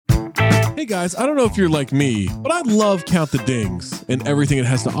Hey guys, I don't know if you're like me, but I love Count the Dings and everything it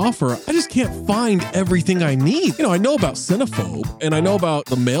has to offer. I just can't find everything I need. I know about Cinephobe, and I know about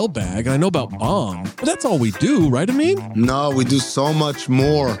the mailbag, and I know about Bomb, but that's all we do, right, Amin? No, we do so much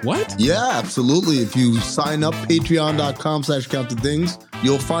more. What? Yeah, absolutely. If you sign up, patreon.com/countthedings,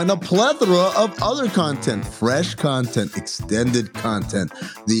 you'll find a plethora of other content, fresh content, extended content,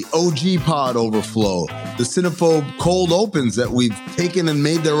 the OG Pod Overflow, the Cinephobe Cold Opens that we've taken and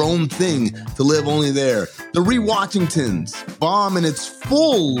made their own thing to live only there, the Rewatchingtons, Bomb in its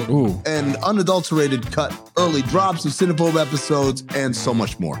full and unadulterated cut, early drops of Cinephobe episodes, and so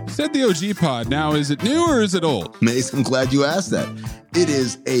much more. You said the OG Pod. Now, is it new or is it old? Mace, I'm glad you asked that. It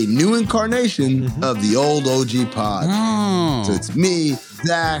is a new incarnation of the old OG Pod. Oh. So it's me,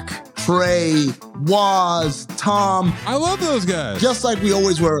 Zach, Trey, Waz, Tom. I love those guys. Just like we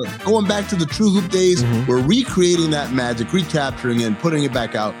always were. Going back to the True Hoop days, we're recreating that magic, recapturing it, and putting it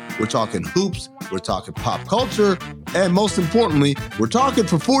back out. We're talking hoops, we're talking pop culture, and most importantly, we're talking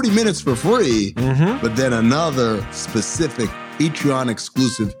for 40 minutes for free, but then another specific Patreon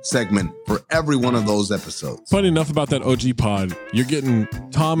exclusive segment for every one of those episodes. Funny enough about that OG Pod, you're getting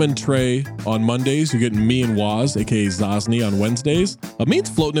Tom and Trey on Mondays, you're getting me and Waz, aka Zosny, on Wednesdays. Amin's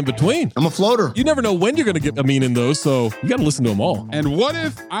floating in between. I'm a floater. You never know when you're going to get Amin in those, so you got to listen to them all. And what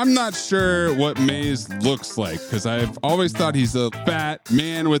if I'm not sure what Maze looks like? Because I've always thought he's a fat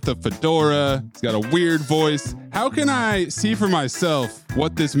man with a fedora. He's got a weird voice. How can I see for myself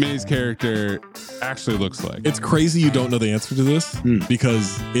what this Maze character actually looks like? It's crazy you don't know the answer to this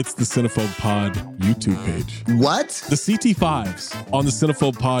because it's the Cinephobe Pod YouTube page. What? The CT5s on the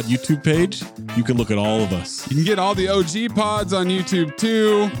Cinephobe Pod YouTube page, you can look at all of us. You can get all the OG pods on YouTube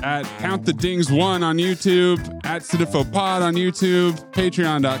too, at Count the Dings 1 on YouTube, at Cinephobe Pod on YouTube,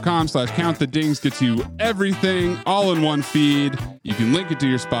 patreon.com/Count the Dings gets you everything all in one feed. You can link it to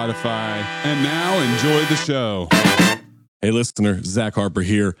your Spotify. And now enjoy the show. Hey listener, Zach Harper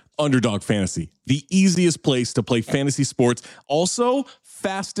here, Underdog Fantasy, the easiest place to play fantasy sports. Also,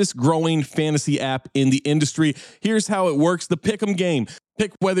 fastest growing fantasy app in the industry. Here's how it works. The Pick'em game.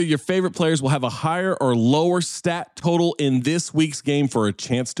 Pick whether your favorite players will have a higher or lower stat total in this week's game for a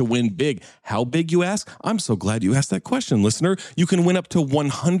chance to win big. How big, you ask? I'm so glad you asked that question, listener. You can win up to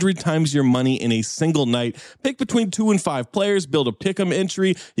 100 times your money in a single night. Pick between 2 and 5 players, build a Pick'em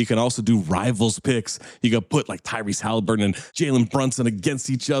entry. You can also do rivals picks. You can put like Tyrese Halliburton and Jalen Brunson against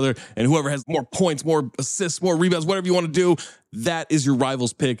each other, and whoever has more points, more assists, more rebounds, whatever you want to do, that is your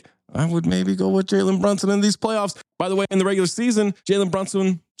rivals pick. I would maybe go with Jalen Brunson in these playoffs. By the way, in the regular season, Jalen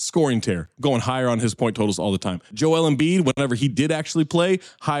Brunson, scoring tear, going higher on his point totals all the time. Joel Embiid, whenever he did actually play,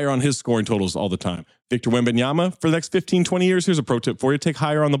 higher on his scoring totals all the time. Victor Wembanyama, for the next 15, 20 years, here's a pro tip for you. Take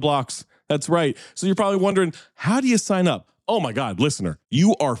higher on the blocks. That's right. So you're probably wondering, how do you sign up? Oh my God, listener,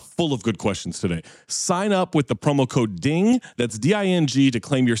 you are full of good questions today. Sign up with the promo code DING, that's D-I-N-G, to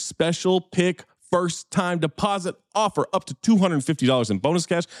claim your special pick first time deposit offer up to $250 in bonus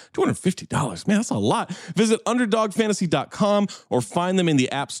cash. $250, man, that's a lot. Visit underdogfantasy.com or find them in the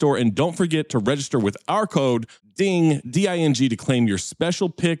App Store. And don't forget to register with our code DING, D-I-N-G, to claim your special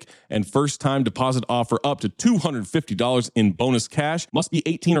pick and first time deposit offer up to $250 in bonus cash. Must be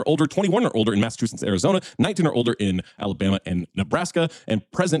 18 or older, 21 or older in Massachusetts, Arizona, 19 or older in Alabama and Nebraska, and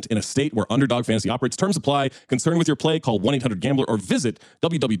present in a state where Underdog Fantasy operates. Terms apply. Concerned with your play, call 1-800-GAMBLER or visit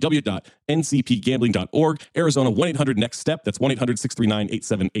www.ncpgambling.org. Arizona 1-800-NEXT-STEP. That's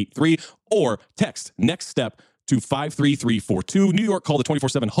 1-800-639-8783. Or text NEXT STEP to 53342. New York, call the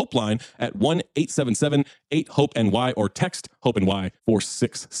 24/7 Hope line at 1-877-8-HOPE-NY or text HOPE-NY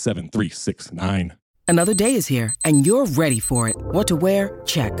 467-369. Another day is here and you're ready for it. What to wear?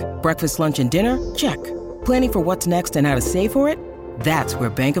 Check. Breakfast, lunch, and dinner? Check. Planning for what's next and how to save for it? That's where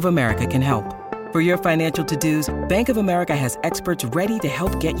Bank of America can help. For your financial to-dos, Bank of America has experts ready to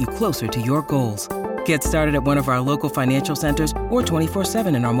help get you closer to your goals. Get started at one of our local financial centers or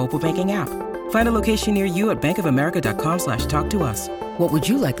 24/7 in our mobile banking app. Find a location near you at bankofamerica.com/talktous. What would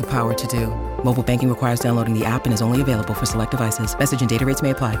you like the power to do? Mobile banking requires downloading the app and is only available for select devices. Message and data rates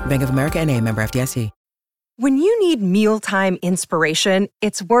may apply. Bank of America N.A., member FDIC. When you need mealtime inspiration,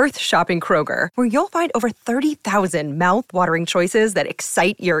 it's worth shopping Kroger, where you'll find over 30,000 mouth-watering choices that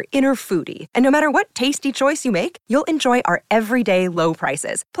excite your inner foodie. And no matter what tasty choice you make, you'll enjoy our everyday low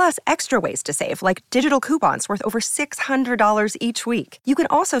prices, plus extra ways to save, like digital coupons worth over $600 each week. You can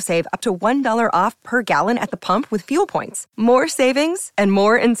also save up to $1 off per gallon at the pump with fuel points. More savings and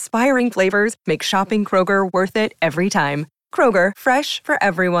more inspiring flavors make shopping Kroger worth it every time. Kroger, fresh for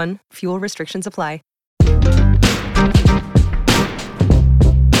everyone. Fuel restrictions apply.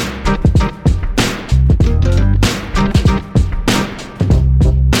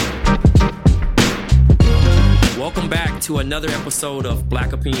 back to another episode of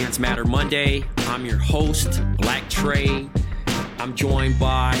Black Opinions Matter Monday. I'm your host, Black Trey. I'm joined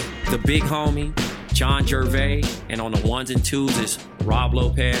by the big homie, John Gervais, and on the ones and twos is Rob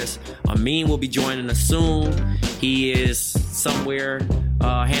Lopez. Amin will be joining us soon. He is somewhere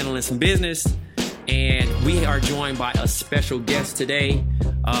handling some business, and we are joined by a special guest today,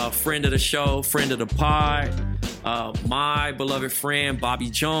 friend of the show, friend of the pod, my beloved friend, Bobby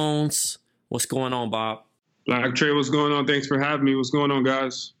Jones. What's going on, Bob? Black Trey, what's going on? Thanks for having me. What's going on,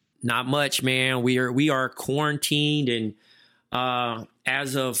 guys? Not much, man. We are quarantined, and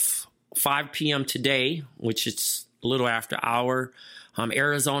as of 5 p.m. today, which is a little after hour,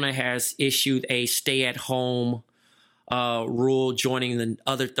 Arizona has issued a stay-at-home rule, joining the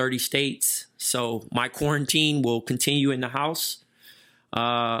other 30 states. So my quarantine will continue in the house.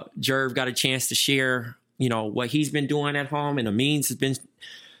 Jerv got a chance to share, what he's been doing at home, and Amin's has been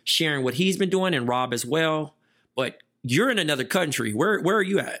sharing what he's been doing, and Rob as well. But you're in another country. Where are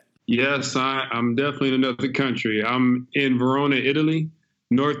you at? Yes, I'm definitely in another country. I'm in Verona, Italy,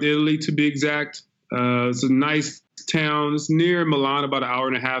 North Italy to be exact. It's a nice town. It's near Milan, about an hour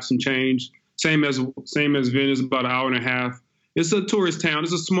and a half, some change. Same as Venice, about an hour and a half. It's a tourist town.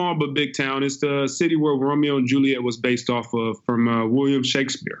 It's a small but big town. It's the city where Romeo and Juliet was based off of from William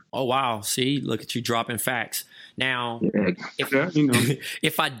Shakespeare. Oh, wow. See, look at you dropping facts. Now, Yeah,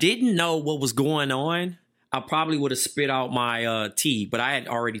 if I didn't know what was going on, I probably would have spit out my tea, but I had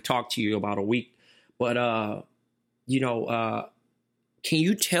already talked to you about a week. But, can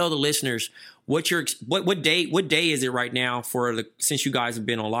you tell the listeners what day is it right now since you guys have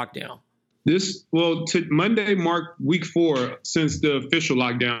been on lockdown? Monday marked week 4 since the official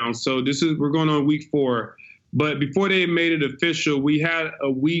lockdown. So we're going on week 4. But before they made it official, we had a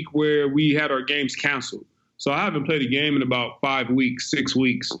week where we had our games canceled. So I haven't played a game in about 6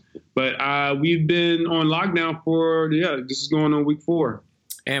 weeks. But we've been on lockdown this is going on week 4.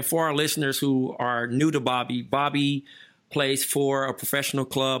 And for our listeners who are new to Bobby plays for a professional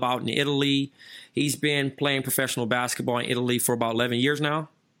club out in Italy. He's been playing professional basketball in Italy for about 11 years now.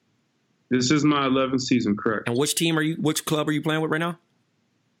 This is my 11th season, correct. And which club are you playing with right now?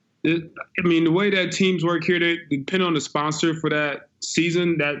 The way that teams work here, they depend on the sponsor for that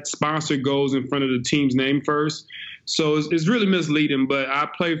season. That sponsor goes in front of the team's name first. So it's really misleading, but I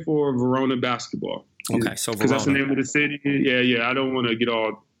play for Verona Basketball. Okay, so Verona. Because that's the name of the city. Yeah. I don't want to get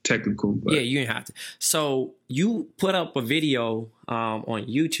all technical. But. Yeah, you didn't have to. So you put up a video on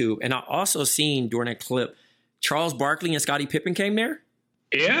YouTube, and I also seen during that clip, Charles Barkley and Scottie Pippen came there?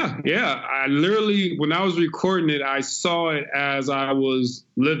 Yeah. I literally, when I was recording it, I saw it as I was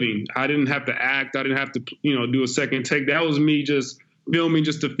living. I didn't have to act. I didn't have to, do a second take. That was me just filming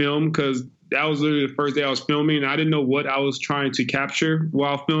just to film, because that was literally the first day I was filming. And I didn't know what I was trying to capture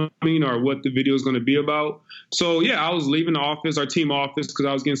while filming or what the video was going to be about. So, yeah, I was leaving the office, our team office, because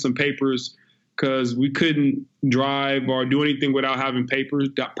I was getting some papers, because we couldn't drive or do anything without having papers,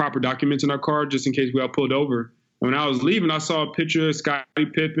 proper documents in our car, just in case we got pulled over. When I was leaving, I saw a picture of Scottie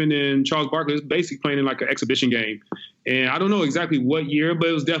Pippen and Charles Barkley. It was basically playing in like an exhibition game. And I don't know exactly what year, but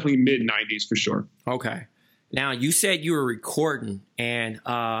it was definitely mid-90s for sure. Okay. Now, you said you were recording, and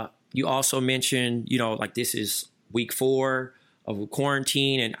you also mentioned, this is week 4 of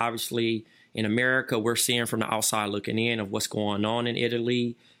quarantine. And obviously in America, we're seeing from the outside looking in of what's going on in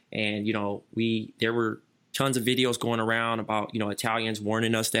Italy. And, there were tons of videos going around about, Italians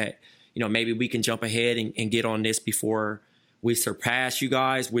warning us that, maybe we can jump ahead and get on this before we surpass you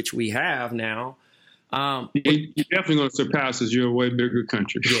guys, which we have now. You're definitely going to surpass us. You're a way bigger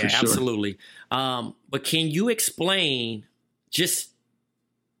country. Yeah, sure. Absolutely. But can you explain just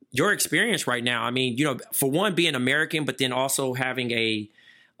your experience right now? I mean, for one, being American, but then also having a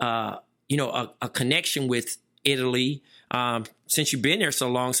connection with Italy since you've been there so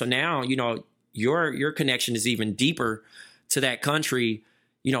long. So now, your connection is even deeper to that country.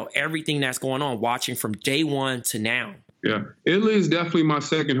 Everything that's going on, watching from day one to now. Yeah, Italy is definitely my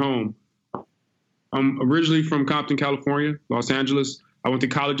second home. I'm originally from Compton, California, Los Angeles. I went to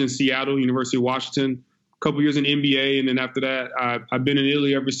college in Seattle, University of Washington, a couple years in NBA. And then after that, I've been in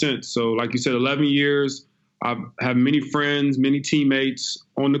Italy ever since. So like you said, 11 years. I have many friends, many teammates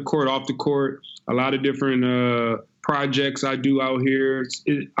on the court, off the court, a lot of different projects I do out here.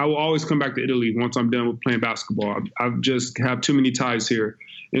 I will always come back to Italy once I'm done with playing basketball. I just have too many ties here.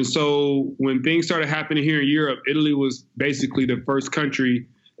 And so when things started happening here in Europe, Italy was basically the first country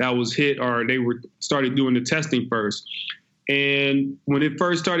that was hit, or they started doing the testing first. And when it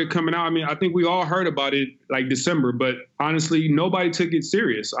first started coming out, I think we all heard about it like December, but honestly, nobody took it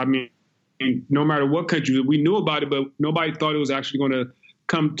serious. No matter what country, we knew about it, but nobody thought it was actually going to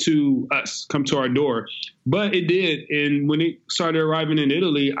come to us, come to our door. But it did. And when it started arriving in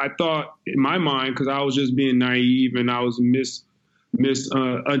Italy, I thought in my mind, because I was just being naive and I was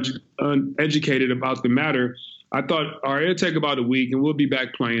uneducated about the matter, I thought, all right, it'll take about a week and we'll be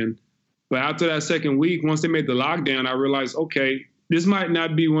back playing. But after that second week, once they made the lockdown, I realized, okay, this might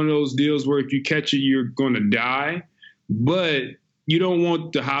not be one of those deals where if you catch it, you're going to die. But you don't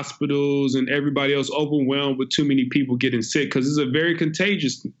want the hospitals and everybody else overwhelmed with too many people getting sick, because it's a very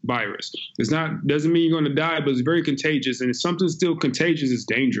contagious virus. Doesn't mean you're going to die, but it's very contagious. And if something's still contagious, it's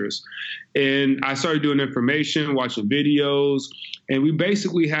dangerous. And I started doing information, watching videos, and we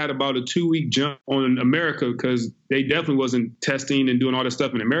basically had about a 2-week jump on America, because they definitely wasn't testing and doing all this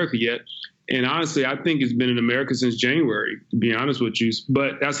stuff in America yet. And honestly, I think it's been in America since January, to be honest with you.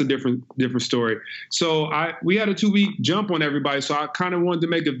 But that's a different story. So we had a 2-week jump on everybody. So I kind of wanted to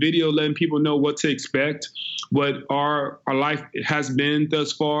make a video letting people know what to expect, what our life has been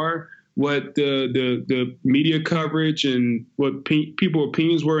thus far, what the media coverage and what people's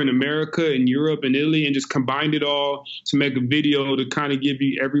opinions were in America and Europe and Italy, and just combined it all to make a video to kind of give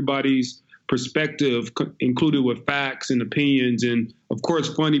you everybody's perspective, included with facts and opinions, and of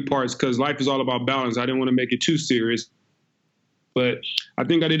course funny parts, because life is all about balance. I didn't want to make it too serious, but I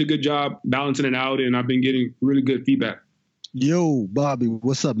think I did a good job balancing it out, and I've been getting really good feedback. Yo, Bobby,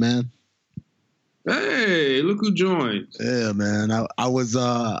 what's up, man? Hey, look who joined. Yeah, man. I was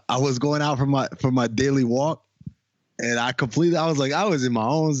going out for my daily walk, and I was in my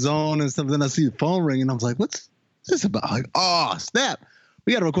own zone and stuff. Then I see the phone ring, and I was like, what's this about? Like, oh, snap.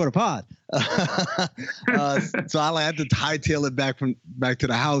 We got to record a pod. So I had to hightail it back to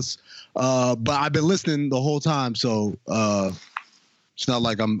the house. But I've been listening the whole time. So it's not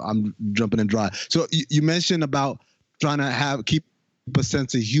like I'm jumping in dry. So you mentioned about trying to keep a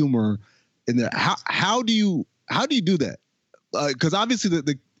sense of humor in there. How do you do that? Because obviously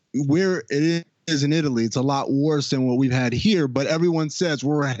where it is in Italy, it's a lot worse than what we've had here. But everyone says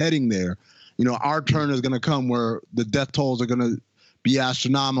we're heading there. You know, our turn is going to come where the death tolls are going to be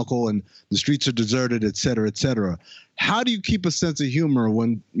astronomical and the streets are deserted, et cetera, et cetera. How do you keep a sense of humor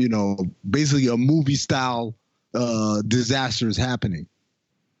when, you know, basically a movie style disaster is happening?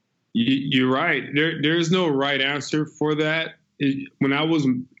 You're right. There's no right answer for that. When I was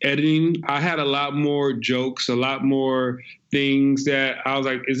editing, I had a lot more jokes, a lot more things that I was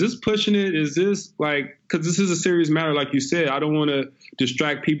like, is this pushing it? Is this like, because this is a serious matter, like you said. I don't want to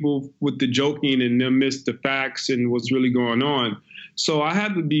distract people with the joking and then miss the facts and what's really going on. So I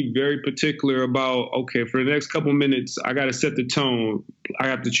had to be very particular about, okay, for the next couple minutes, I got to set the tone. I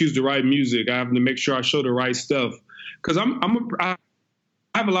have to choose the right music. I have to make sure I show the right stuff. Because I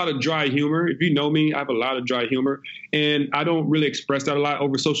have a lot of dry humor. If you know me, I have a lot of dry humor. And I don't really express that a lot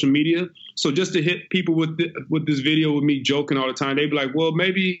over social media. So just to hit people with this video with me joking all the time, they'd be like, well,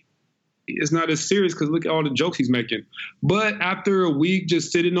 maybe it's not as serious because look at all the jokes he's making. But after a week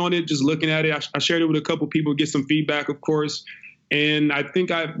just sitting on it, just looking at it, I shared it with a couple people, get some feedback, of course. And I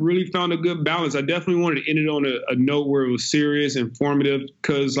think I really found a good balance. I definitely wanted to end it on a note where it was serious, informative,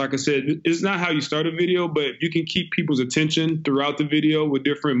 because like I said, it's not how you start a video, but if you can keep people's attention throughout the video with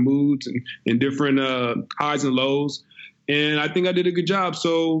different moods and different highs and lows. And I think I did a good job.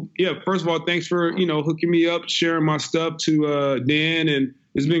 So, yeah, first of all, thanks for, hooking me up, sharing my stuff to Dan. And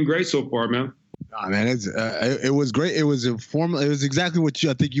it's been great so far, man. Oh, man, it was great. It was informative. It was exactly what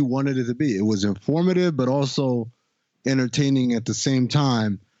I think you wanted it to be. It was informative, but also entertaining at the same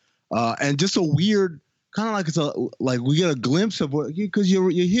time, and just a weird kind of like we get a glimpse of what, because you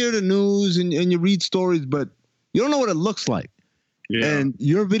hear the news and you read stories, but you don't know what it looks like. Yeah. And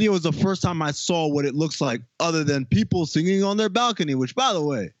your video was the first time I saw what it looks like, other than people singing on their balcony, which, by the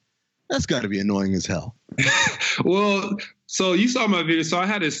way, that's got to be annoying as hell. Well, so you saw my video. So I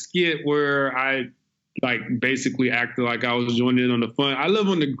had a skit where I basically acted like I was joining in on the fun. I live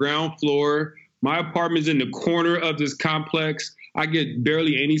on the ground floor. My apartment's in the corner of this complex. I get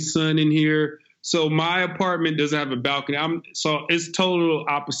barely any sun in here. So my apartment doesn't have a balcony. So it's total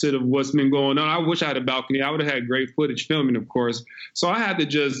opposite of what's been going on. I wish I had a balcony. I would have had great footage filming, of course. So I had to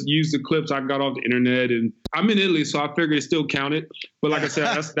just use the clips I got off the internet. And I'm in Italy, so I figured it still counted. But like I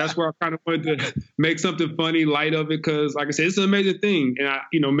said, that's where I kind of wanted to make something funny, light of it, because like I said, it's an amazing thing.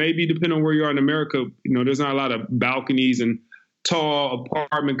 And maybe depending on where you are in America, there's not a lot of balconies and tall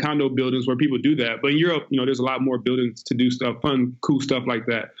apartment condo buildings where people do that. But in Europe, there's a lot more buildings to do stuff, fun, cool stuff like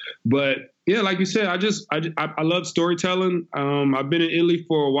that. But yeah, like you said, I love storytelling. I've been in Italy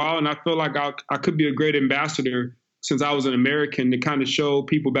for a while, and I feel like I could be a great ambassador since I was an American to kind of show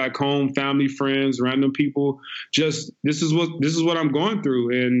people back home, family, friends, random people, just this is what I'm going through.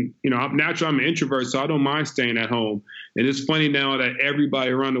 And, you know, I'm an introvert, so I don't mind staying at home. And it's funny now that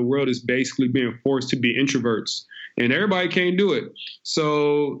everybody around the world is basically being forced to be introverts, and everybody can't do it.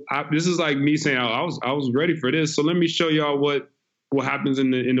 So this is like me saying, I was ready for this. So let me show y'all what happens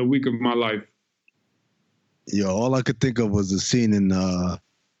in the week of my life. Yo, all I could think of was the scene in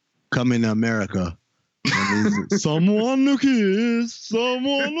Coming to America. Someone to kiss,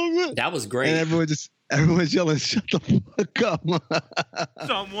 someone to kiss. That was great. And everyone's yelling, shut the fuck up.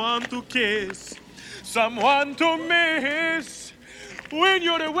 Someone to kiss, someone to miss. When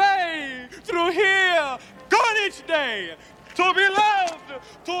you're away through here, gone each day. To be loved,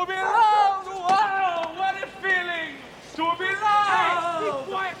 wow, what a feeling. To be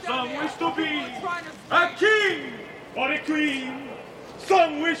loved, some wish to be a king or a queen.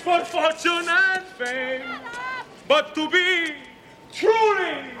 Some wish for fortune and fame, but to be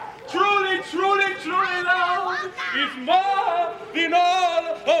truly loved is more than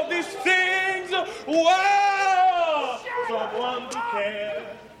all of these things. Wow! Someone to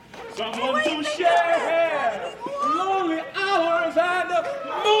care, someone to share, lonely hours and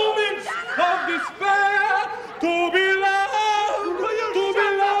moments of despair. To be loved.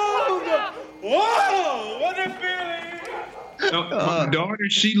 Wow! What a feeling! My daughter,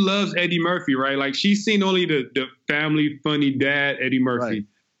 she loves Eddie Murphy, right? Like, she's seen only the family funny dad, Eddie Murphy. Right.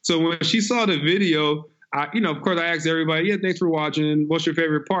 So when she saw the video, of course, I asked everybody, yeah, thanks for watching. What's your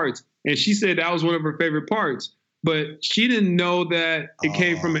favorite parts? And she said that was one of her favorite parts. But she didn't know that it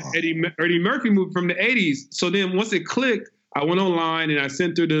came from an Eddie Murphy movie from the 80s. So then once it clicked, I went online and I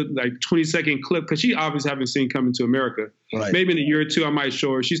sent her the 20-second clip, because she obviously haven't seen Coming to America. Right. Maybe in a year or two I might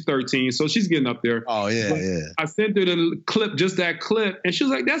show her. She's 13, so she's getting up there. Oh, yeah, yeah. I sent her the clip, just that clip, and she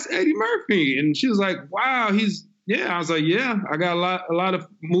was like, that's Eddie Murphy. And she was like, wow, I was like, yeah, I got a lot of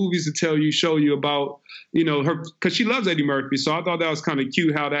movies to show you about, her, because she loves Eddie Murphy. So I thought that was kind of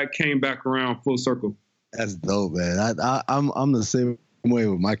cute how that came back around full circle. That's dope, man. I'm the same way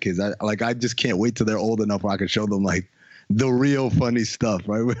with my kids. I just can't wait till they're old enough where I can show them the real funny stuff,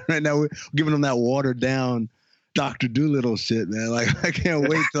 right? Right now we're giving them that watered down Dr. Dolittle shit, man. I can't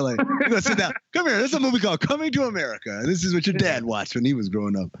wait till you go sit down. Come here. There's a movie called Coming to America. This is what your dad watched when he was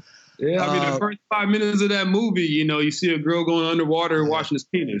growing up. Yeah, I mean, the first 5 minutes of that movie, you see a girl going underwater washing his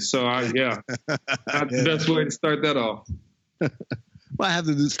penis. So that's the best way to start that off. Well, I have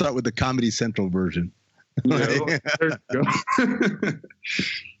to start with the Comedy Central version. Yeah, there you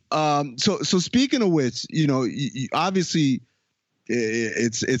go. So speaking of which, obviously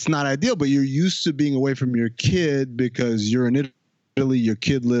it's not ideal, but you're used to being away from your kid because you're in Italy. Your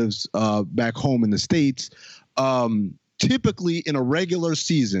kid lives back home in the States. Typically in a regular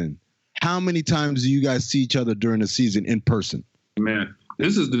season, how many times do you guys see each other during the season in person? Man,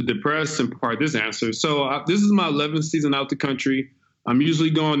 this is the depressing part, this answer. So this is my 11th season out the country. I'm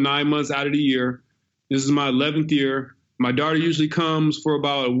usually gone 9 months out of the year. This is my 11th year. My daughter usually comes for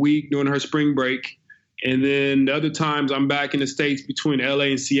about a week during her spring break. And then the other times I'm back in the States between LA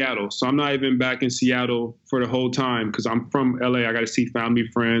and Seattle. So I'm not even back in Seattle for the whole time because I'm from LA. I got to see family,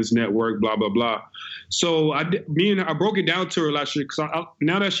 friends, network, blah, blah, blah. So I broke it down to her last year because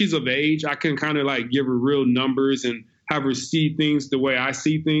now that she's of age, I can kind of give her real numbers and have her see things the way I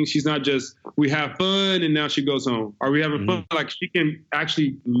see things. She's not just, we have fun and now she goes home. Are we having fun? She can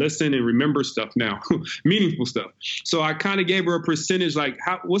actually listen and remember stuff now, meaningful stuff. So I kind of gave her a percentage,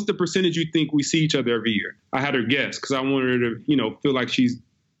 what's the percentage you think we see each other every year? I had her guess because I wanted her to, feel like she's,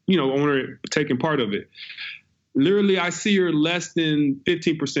 I want her taking part of it. Literally, I see her less than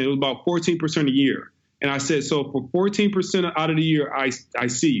 15%. It was about 14% a year. And I said, so for 14% out of the year, I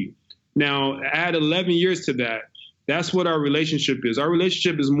see you. Now, add 11 years to that. That's what our relationship is. Our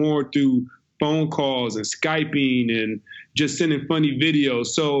relationship is more through phone calls and Skyping and just sending funny videos.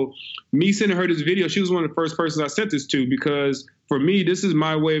 So me sending her this video, she was one of the first persons I sent this to because for me, this is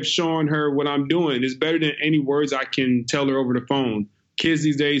my way of showing her what I'm doing. It's better than any words I can tell her over the phone. Kids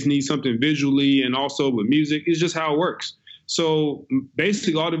these days need something visually and also with music. It's just how it works. So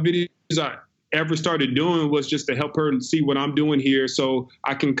basically all the videos I ever started doing was just to help her see what I'm doing here so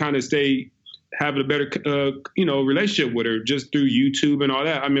I can kind of have a better, relationship with her just through YouTube and all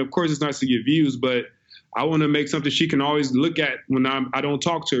that. I mean, of course, it's nice to get views, but I want to make something she can always look at when I don't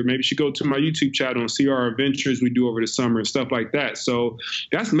talk to her. Maybe she go to my YouTube channel and see our adventures we do over the summer and stuff like that. So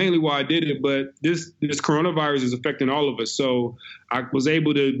that's mainly why I did it. But this coronavirus is affecting all of us. So I was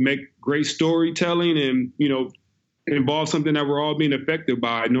able to make great storytelling and, involves something that we're all being affected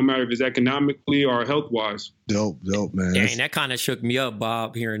by, no matter if it's economically or health-wise. Dope, man. Dang, that kind of shook me up,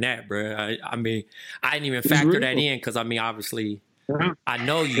 Bob, hearing that, bro. I mean, I didn't even factor that in because, I mean, obviously, I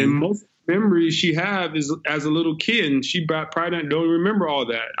know you. And most memories she have is as a little kid, and she probably don't remember all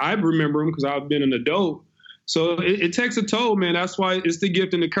that. I remember them because I've been an adult. So it takes a toll, man. That's why it's the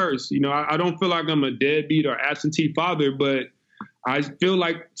gift and the curse. You know, I don't feel like I'm a deadbeat or absentee father, but I feel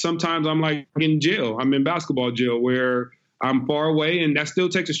like sometimes I'm like in jail. I'm in basketball jail where I'm far away, and that still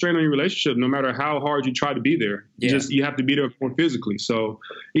takes a strain on your relationship, no matter how hard you try to be there. Yeah. You have to be there more physically. So,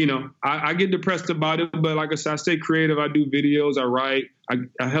 you know, I get depressed about it, but like I said, I stay creative. I do videos, I write,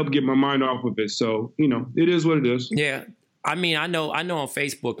 I help get my mind off of it. So, you know, it is what it is. Yeah. I mean, I know on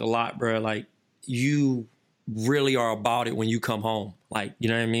Facebook a lot, bro. Like, you really are about it when you come home. Like, you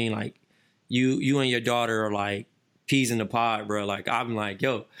know what I mean? Like, you and your daughter are like peas in the pod, bro. Like, I'm like,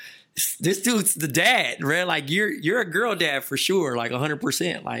 yo, this dude's the dad, bro. Like, you're a girl dad for sure, like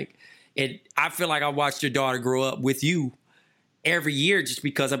 100%. Like, I feel like I watched your daughter grow up with you every year just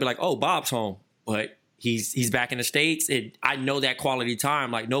because I'd be like, oh, Bob's home, but he's back in the States. I know that quality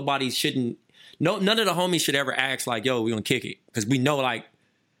time. Like, none of the homies should ever ask like, yo, we gonna kick it, because we know like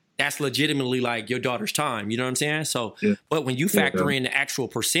that's legitimately like your daughter's time. You know what I'm saying? So, yeah. But when you factor in the actual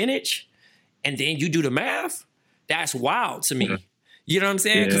percentage and then you do the math, that's wild to me. Yeah. You know what I'm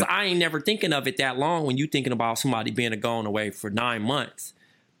saying? Because I ain't never thinking of it that long when you thinking about somebody being gone away for 9 months.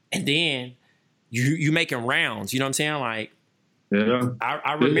 And then you making rounds. You know what I'm saying? Like,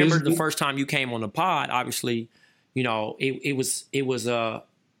 I remember the first time you came on the pod, obviously, you know, it was a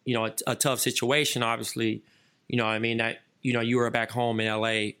tough situation, obviously. You know what I mean? That, you know, you were back home in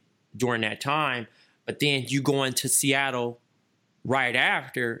LA during that time, but then you going to Seattle right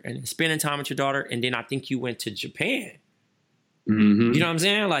after and spending time with your daughter. And then I think you went to Japan. Mm-hmm. You know what I'm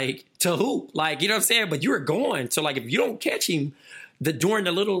saying? Like, to who? Like, you know what I'm saying? But you were going. So, like, if you don't catch him during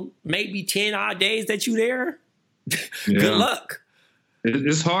the little maybe 10 odd days that you there, good luck.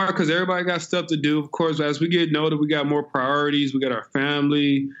 It's hard because everybody got stuff to do. Of course, as we get older, we got more priorities. We got our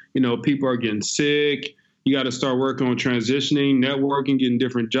family. You know, people are getting sick. You got to start working on transitioning, networking, getting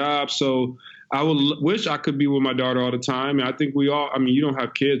different jobs. So I would wish I could be with my daughter all the time. And I think we all, I mean, you don't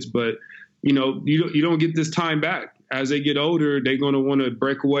have kids, but, you know, you don't get this time back. As they get older, they're going to want to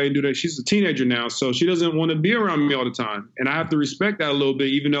break away and do that. She's a teenager now, so she doesn't want to be around me all the time. And I have to respect that a little bit,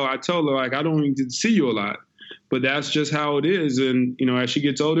 even though I told her, like, I don't even get to see you a lot. But that's just how it is. And, you know, as she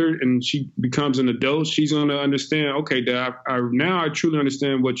gets older and she becomes an adult, she's going to understand, okay, Dad, now I truly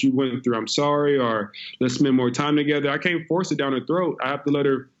understand what you went through. I'm sorry, or let's spend more time together. I can't force it down her throat. I have to let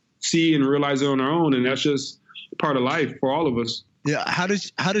her see and realize it on her own. And that's just part of life for all of us. Yeah. How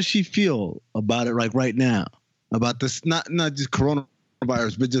does she feel about it, like, right now? About this, not just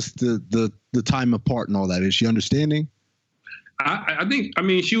coronavirus, but just the time apart and all that. Is she understanding? I think, I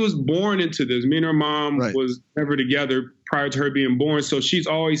mean, she was born into this. Me and her mom was never together prior to her being born. So she's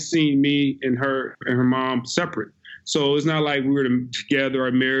always seen me and her mom separate. So it's not like we were together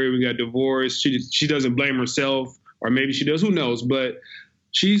or married, we got divorced. She doesn't blame herself, or maybe she does, who knows? But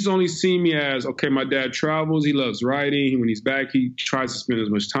she's only seen me as, okay, my dad travels, he loves writing. When he's back, he tries to spend as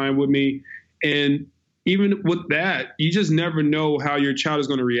much time with me. And even with that, you just never know how your child is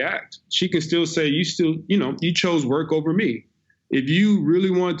going to react. She can still say, you chose work over me. If you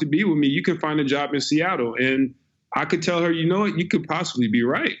really wanted to be with me, you can find a job in Seattle. And I could tell her, you know what, you could possibly be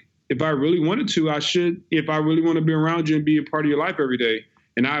right. If I really wanted to, I should, if I really want to be around you and be a part of your life every day.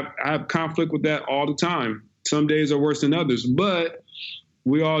 And I have conflict with that all the time. Some days are worse than others. But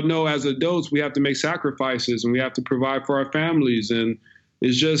we all know as adults, we have to make sacrifices and we have to provide for our families. And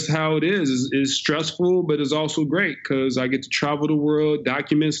it's just how it is. It's stressful, but it's also great because I get to travel the world,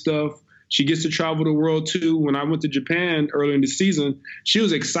 document stuff. She gets to travel the world too. When I went to Japan earlier in the season, she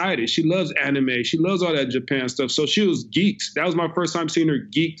was excited. She loves anime. She loves all that Japan stuff. So she was geeked. That was my first time seeing her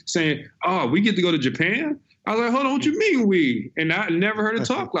geeked, saying, oh, we get to go to Japan? I was like, hold on, what you mean we? And I never heard her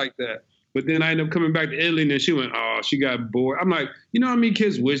talk like that. But then I ended up coming back to Italy, and then she went, oh, she got bored. I'm like, you know how many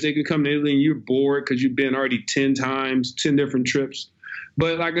kids wish they could come to Italy and you're bored because you've been already 10 times, 10 different trips?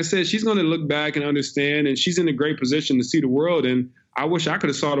 But like I said, she's going to look back and understand, and she's in a great position to see the world. And I wish I could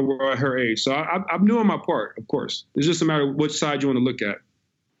have saw the world at her age. So I'm doing my part, of course. It's just a matter of which side you want to look at.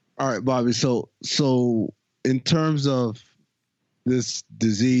 All right, Bobby. So in terms of this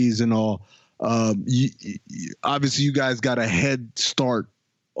disease and all, obviously you guys got a head start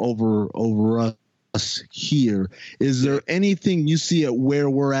over us here. Is there anything you see at where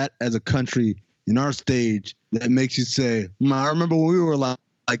we're at as a country in our stage that makes you say, I remember when we were like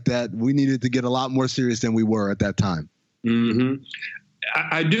that, we needed to get a lot more serious than we were at that time? Mm-hmm.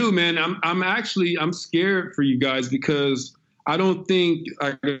 I do, man. I'm scared for you guys because I don't think,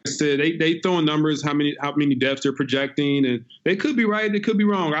 like I said, they throwing numbers, how many deaths they're projecting, and they could be right, they could be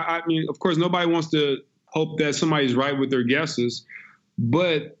wrong. I mean, of course, nobody wants to hope that somebody's right with their guesses,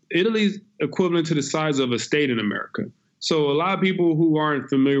 but Italy's equivalent to the size of a state in America. So a lot of people who aren't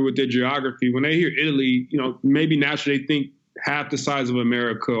familiar with their geography, when they hear Italy, maybe naturally they think half the size of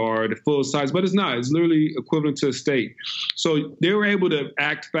America or the full size, but it's not. It's literally equivalent to a state. So they were able to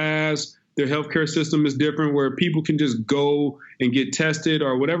act fast. Their healthcare system is different where people can just go and get tested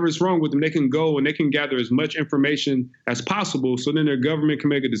or whatever is wrong with them. They can go and they can gather as much information as possible so then their government can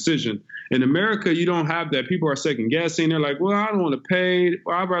make a decision. In America, you don't have that. People are second guessing. They're like, well, I don't want to pay.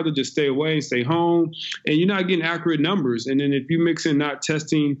 Well, I'd rather just stay away and stay home. And you're not getting accurate numbers. And then if you mix in not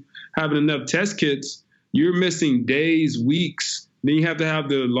testing, having enough test kits, you're missing days, weeks. Then you have to have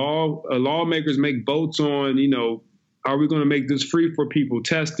the lawmakers make votes on, are we going to make this free for people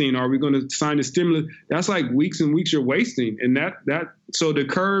testing? Are we going to sign a stimulus? That's like weeks and weeks you're wasting. And so the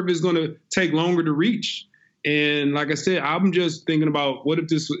curve is going to take longer to reach. And like I said, I'm just thinking about what if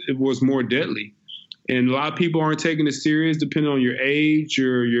it was more deadly? And a lot of people aren't taking it serious depending on your age,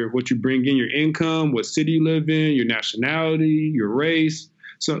 what you bring in, your income, what city you live in, your nationality, your race.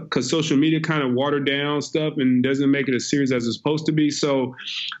 So, because social media kind of watered down stuff and doesn't make it as serious as it's supposed to be. So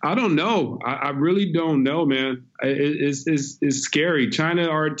I don't know. I really don't know, man. It's scary. China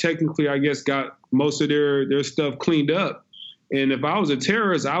are technically, I guess, got most of their stuff cleaned up. And if I was a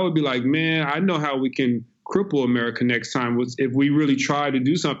terrorist, I would be like, man, I know how we can cripple America next time if we really try to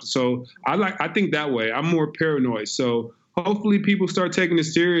do something. So I think that way. I'm more paranoid. So hopefully people start taking it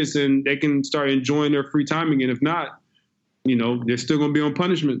serious and they can start enjoying their free time again. If not, they're still going to be on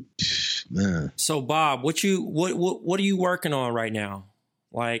punishment. Man. So, Bob, what are you working on right now?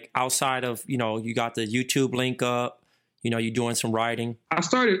 Like outside of, you got the YouTube link up, you're doing some writing. I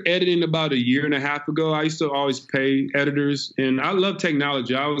started editing about a year and a half ago. I used to always pay editors, and I love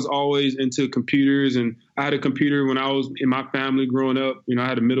technology. I was always into computers, and I had a computer when I was in my family growing up. I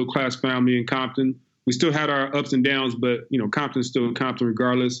had a middle-class family in Compton. We still had our ups and downs, but, Compton's still Compton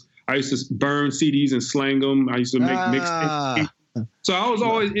regardless. I used to burn CDs and slang them. I used to make mixtapes. So I was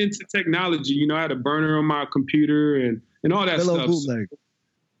always into technology. I had a burner on my computer and all that stuff. Bootleg.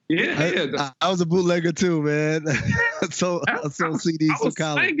 Yeah. I was a bootlegger too, man. so CDs for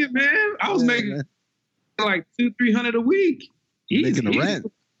college. Slanging, man. I was making like $200-300 a week. Making the rent.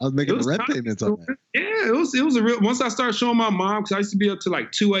 I was making the rent payments on that. Yeah, it was a real. Once I started showing my mom, because I used to be up to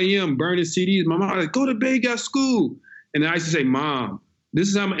like 2 a.m. burning CDs. My mom was like, "Go to bed, got school," and then I used to say, "Mom, this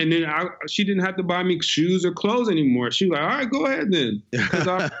is how," and then she didn't have to buy me shoes or clothes anymore. She was like, all right, go ahead then. Because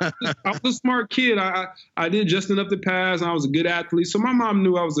I was a smart kid. I did just enough to pass, and I was a good athlete. So my mom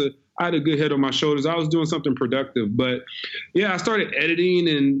knew I had a good head on my shoulders. I was doing something productive. But yeah, I started editing,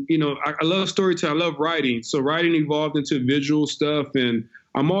 and I love storytelling. I love writing. So writing evolved into visual stuff, and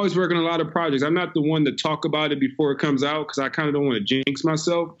I'm always working on a lot of projects. I'm not the one to talk about it before it comes out because I kind of don't want to jinx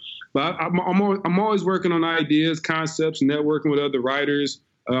myself. But I'm always working on ideas, concepts, networking with other writers.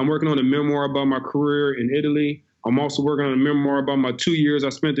 I'm working on a memoir about my career in Italy. I'm also working on a memoir about my 2 years I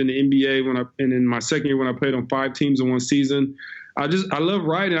spent in the NBA and in my second year when I played on 5 teams in one season. I love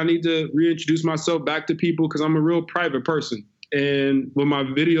writing. I need to reintroduce myself back to people because I'm a real private person. And with my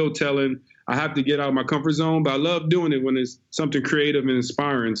video telling, I have to get out of my comfort zone, but I love doing it when it's something creative and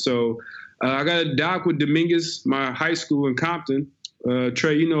inspiring. So I got a doc with Dominguez, my high school in Compton.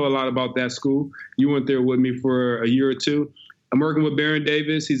 Trey, you know a lot about that school. You went there with me for a year or two. I'm working with Baron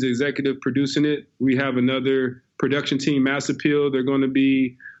Davis. He's the executive producing it. We have another production team, Mass Appeal. They're going to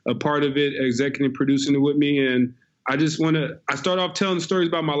be a part of it, executive producing it with me. And I start off telling stories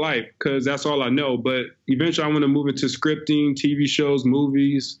about my life because that's all I know. But eventually I want to move into scripting, TV shows,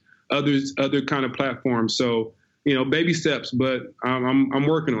 movies, other kind of platforms. So, baby steps, but I'm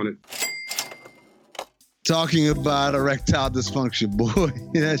working on it. Talking about erectile dysfunction, boy,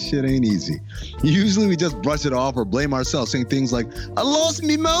 that shit ain't easy. Usually we just brush it off or blame ourselves, saying things like, I lost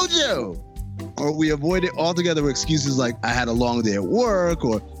me mojo. Or we avoid it altogether with excuses like, I had a long day at work,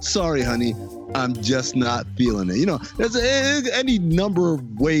 or sorry, honey, I'm just not feeling it. There's any number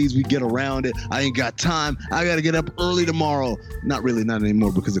of ways we get around it. I ain't got time. I got to get up early tomorrow. Not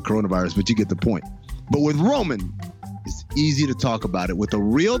anymore because of coronavirus, but you get the point. But with Roman, it's easy to talk about it with a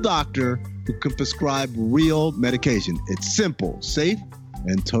real doctor who can prescribe real medication. It's simple, safe,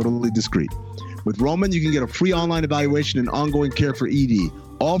 and totally discreet. With Roman, you can get a free online evaluation and ongoing care for ED,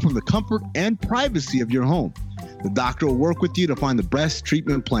 all from the comfort and privacy of your home. The doctor will work with you to find the best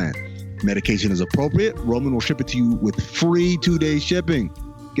treatment plan. Medication is appropriate. Roman will ship it to you with free 2-day shipping.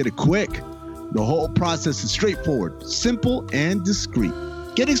 Get it quick. The whole process is straightforward, simple, and discreet.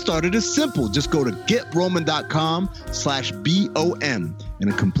 Getting started is simple. Just go to GetRoman.com/BOM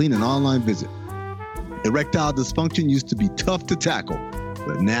and complete an online visit. Erectile dysfunction used to be tough to tackle,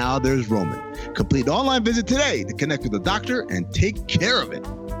 but now there's Roman. Complete an online visit today to connect with a doctor and take care of it.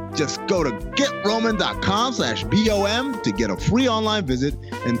 Just go to GetRoman.com/BOM to get a free online visit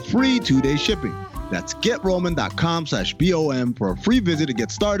and free 2-day shipping. That's GetRoman.com/BOM for a free visit to get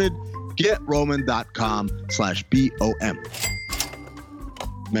started. GetRoman.com/BOM.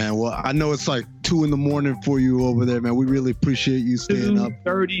 Man, well, I know it's like 2 a.m. for you over there, man. We really appreciate you staying up.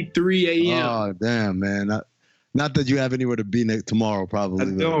 2:33 a.m. Oh, damn, man. Not that you have anywhere to be tomorrow, probably.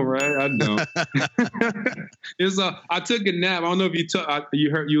 I don't, right? I don't. I took a nap. I don't know if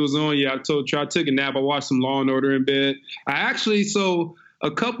you heard you was on. Yeah, I told you I took a nap. I watched some Law and Order in bed. A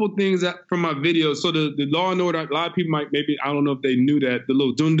couple things from my videos. So the Law and Order, a lot of people I don't know if they knew that, the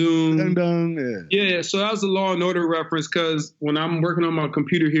little dun-dun. Dun-dun, yeah. So that was a Law and Order reference because when I'm working on my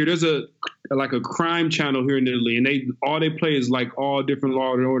computer here, there's a crime channel here in Italy, and they play is like all different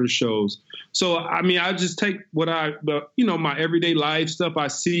Law and Order shows. So, I mean, I just take my everyday life stuff I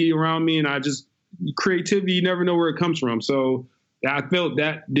see around me, and creativity, you never know where it comes from. So I felt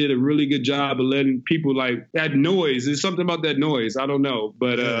that did a really good job of letting people that noise. There's something about that noise. I don't know.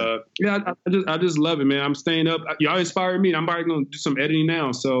 But I just love it, man. I'm staying up. Y'all inspired me. I'm probably going to do some editing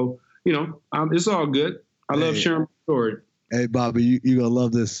now. So, it's all good. I love sharing my story. Hey, Bobby, you're going to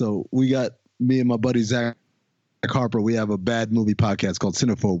love this. So we got me and my buddy, Zach Harper. We have a bad movie podcast called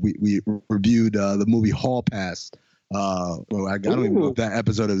Cinephobe. We reviewed the movie Hall Pass. I don't even know if that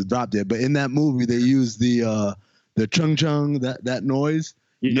episode has dropped yet. But in that movie, they used the chung chung, that noise.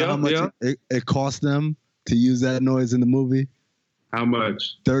 You know how much it cost them to use that noise in the movie? How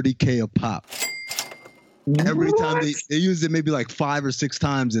much? $30K a pop. Every time they used it maybe like 5 or 6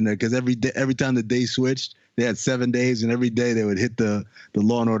 times in there, because every time the day switched, they had 7 days, and every day they would hit the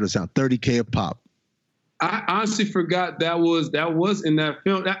Law and Order sound. $30K a pop. I honestly forgot that was in that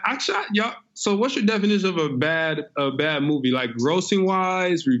film. Y'all. So what's your definition of a bad movie? Like grossing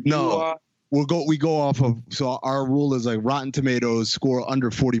wise, review wise? We go off of, so our rule is like Rotten Tomatoes score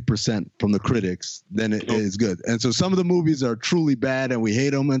under 40% from the critics, then it is good. And so some of the movies are truly bad and we hate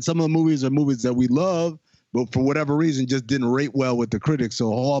them, and some of the movies are movies that we love, but for whatever reason just didn't rate well with the critics. So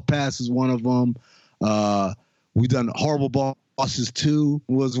Hall Pass is one of them. We done Horrible Bosses 2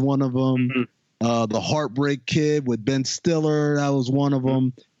 was one of them. Mm-hmm. The Heartbreak Kid with Ben Stiller, that was one of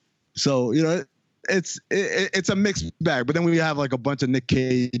them. So it's a mixed bag. But then we have like a bunch of Nick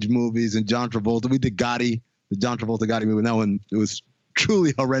Cage movies and John Travolta. We did Gotti, the John Travolta Gotti movie. And that one, it was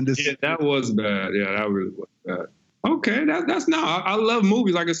truly horrendous. Yeah, that was bad. Yeah, that really was bad. Okay, that's not. I love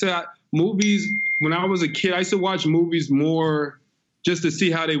movies. Like I said, movies. When I was a kid, I used to watch movies more just to see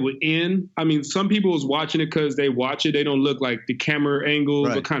how they would end. I mean, some people was watching it because they watch it. They don't look like the camera angles,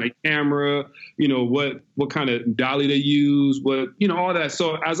 right. What kind of camera, what kind of dolly they use, all that.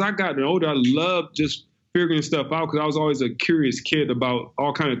 So as I got older, I loved just figuring stuff out because I was always a curious kid about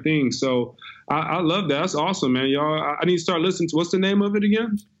all kind of things. So I love that. That's awesome, man. Y'all, I need to start listening to, what's the name of it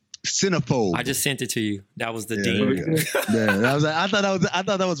again? Cinephobe. I just sent it to you. That was the ding. Yeah, I thought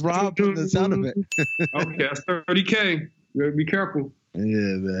that was Rob from the sound of it. Okay, that's $30K. You gotta be careful. Yeah,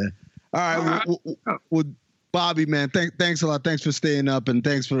 man. All right. Well, Bobby, man, thanks a lot. Thanks for staying up, and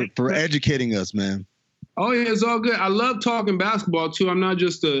thanks for educating us, man. Oh, yeah, it's all good. I love talking basketball, too. I'm not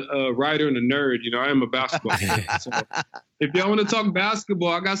just a writer and a nerd. I am a basketball fan. So if y'all want to talk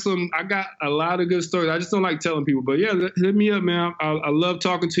basketball, I got a lot of good stories. I just don't like telling people. But, yeah, hit me up, man. I love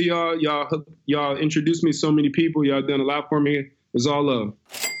talking to y'all. Y'all introduced me to so many people. Y'all done a lot for me. It's all love.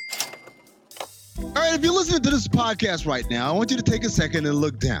 All right, if you're listening to this podcast right now, I want you to take a second and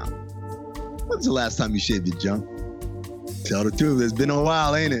look down. When's the last time you shaved your junk? Tell the truth, it's been a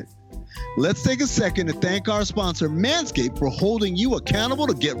while, ain't it? Let's take a second to thank our sponsor, Manscaped, for holding you accountable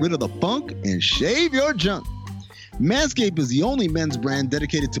to get rid of the funk and shave your junk. Manscaped is the only men's brand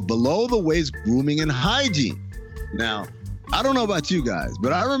dedicated to below-the-waist grooming and hygiene. Now, I don't know about you guys,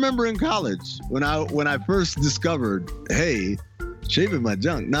 but I remember in college when I first discovered, hey, shaving my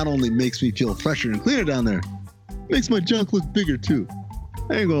junk not only makes me feel fresher and cleaner down there, makes my junk look bigger too.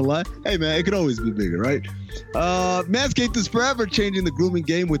 I ain't gonna lie. Hey man, it could always be bigger, right? Manscaped is forever changing the grooming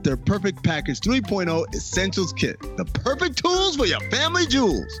game with their Perfect Package 3.0 Essentials Kit. The perfect tools for your family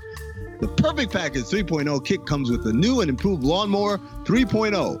jewels. The Perfect Package 3.0 kit comes with a new and improved Lawnmower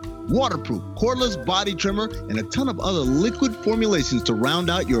 3.0, waterproof, cordless body trimmer, and a ton of other liquid formulations to round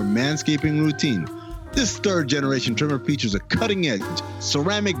out your manscaping routine. This third-generation trimmer features a cutting-edge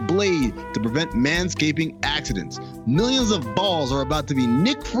ceramic blade to prevent manscaping accidents. Millions of balls are about to be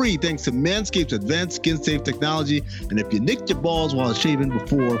nick-free thanks to Manscaped's advanced skin-safe technology. And if you nicked your balls while shaving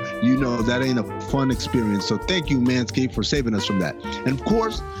before, you know that ain't a fun experience. So thank you, Manscaped, for saving us from that. And of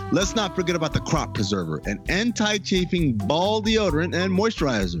course, let's not forget about the Crop Preserver, an anti-chafing ball deodorant and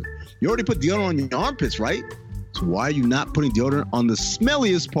moisturizer. You already put deodorant on your armpits, right? So why are you not putting deodorant on the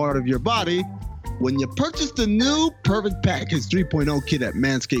smelliest part of your body? When you purchase the new Perfect Package 3.0 kit at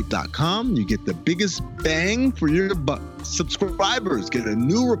manscaped.com, you get the biggest bang for your buck. Subscribers get a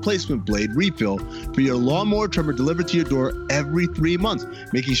new replacement blade refill for your lawnmower trimmer delivered to your door every 3 months,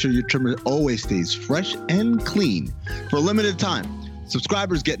 making sure your trimmer always stays fresh and clean. For a limited time,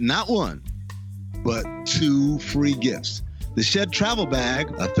 subscribers get not one, but 2 free gifts. The Shed Travel Bag,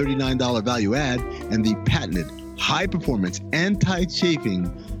 a $39 value add, and the patented high-performance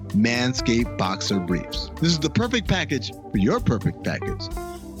anti-chafing Manscaped Boxer Briefs. This is the perfect package for your perfect package.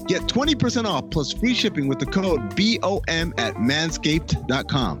 Get 20% off plus free shipping with the code BOM at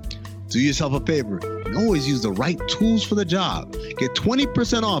manscaped.com. Do yourself a favor and always use the right tools for the job. Get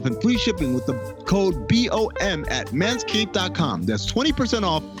 20% off and free shipping with the code BOM at manscaped.com. That's 20%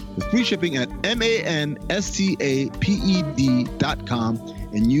 off with free shipping at manscaped.com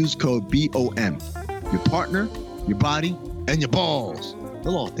and use code BOM. Your partner, your body, and your balls.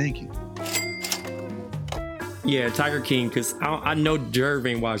 They'll all thank you. Yeah, Tiger King, because I know Jerv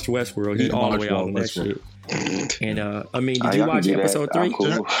ain't watched Westworld. He all the way out on that shit. And I mean, did you watch episode 3?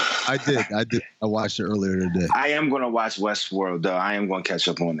 Cool. I did. I watched it earlier today. I am going to watch Westworld, though. I am going to catch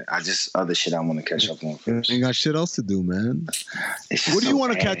up on it. Other shit I want to catch up on first. Ain't got shit else to do, man. What do you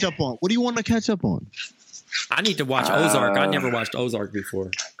want to catch up on? I need to watch Ozark. I never watched Ozark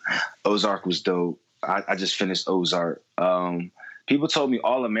before. Ozark was dope. I just finished Ozark. People told me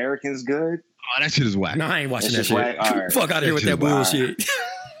All American's good. Oh, that shit is whack. No, I ain't watching that shit. Right. Fuck out of here with that bullshit.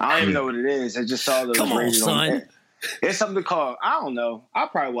 I don't even know what it is. I just saw the. Come on, son. It's something called, I don't know. I'll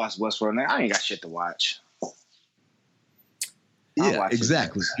probably watch Westworld now. I ain't got shit to watch. Yeah,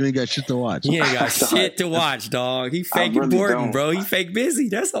 exactly. You ain't got shit to watch. You ain't got shit to watch, dog. He fake really important, bro. He fake busy.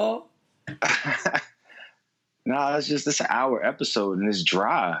 That's all. Nah, it's an hour episode and it's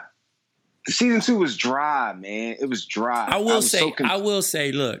dry. Season 2 was dry, man. It was dry. I will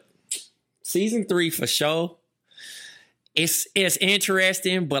say, look, season 3 for sure. It's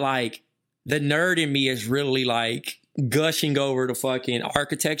interesting, but like the nerd in me is really like gushing over the fucking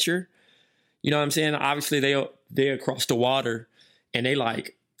architecture. You know what I'm saying? Obviously they across the water and they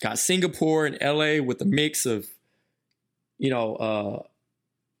like got Singapore and LA with a mix of,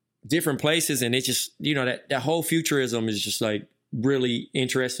 different places. And it just, that whole futurism is just like really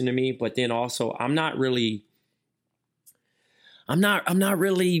interesting to me. But then also I'm not really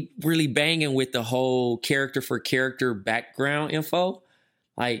banging with the whole character for character background info.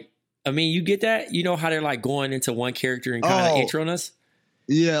 Like, I mean, you get that? You know how they're like going into one character and kind of introing us?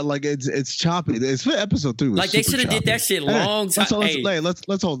 Yeah, like it's choppy. It's for episode 3. Like they should have did that shit long time.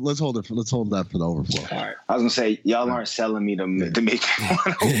 Let's hold that for the overflow. All right. I was gonna say y'all aren't selling me to make me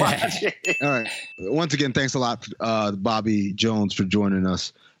want to watch it. All right. Once again, thanks a lot, Bobby Jones, for joining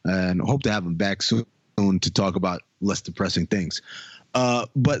us, and hope to have him back soon to talk about less depressing things.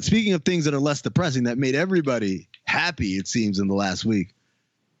 But speaking of things that are less depressing, that made everybody happy, it seems, in the last week.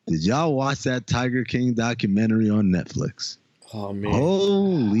 Did y'all watch that Tiger King documentary on Netflix? Oh, man.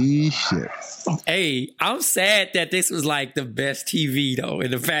 Holy shit. Hey, I'm sad that this was like the best TV, though, in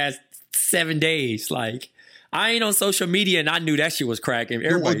the past 7 days. Like, I ain't on social media, and I knew that shit was cracking.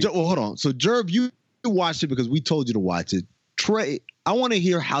 Well, hold on. So, Jerv, you watched it because we told you to watch it. Trey, I want to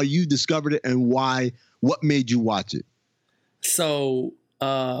hear how you discovered it and why. What made you watch it? So,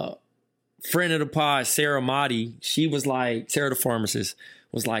 friend of the pod, Sarah Motti, she was like, Sarah the pharmacist,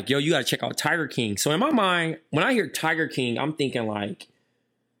 was like, yo, you got to check out Tiger King. So in my mind, when I hear Tiger King, I'm thinking like,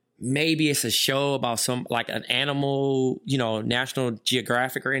 maybe it's a show about some, like an animal, National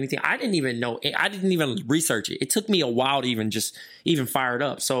Geographic or anything. I didn't even know. I didn't even research it. It took me a while to even fire it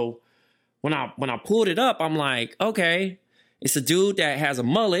up. So when I pulled it up, I'm like, okay, it's a dude that has a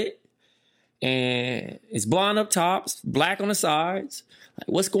mullet and it's blonde up top, black on the sides. Like,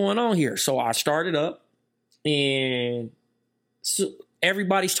 what's going on here? So I started up and so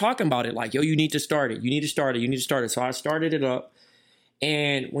everybody's talking about it. Like, yo, you need to start it. You need to start it. You need to start it. So I started it up.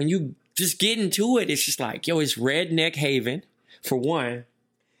 And when you just get into it, it's just like, yo, it's redneck haven for one.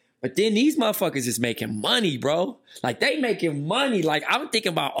 But then these motherfuckers is making money, bro. Like, they making money. Like, I'm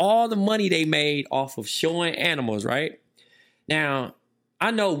thinking about all the money they made off of showing animals, right? Now,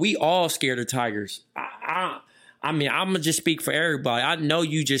 I know we all scared of tigers. I mean, I'm going to just speak for everybody. I know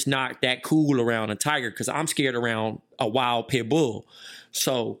you just not that cool around a tiger because I'm scared around a wild pit bull.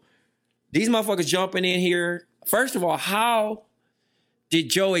 So these motherfuckers jumping in here. First of all, how did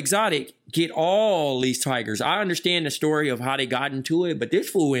Joe Exotic get all these tigers? I understand the story of how they got into it, but this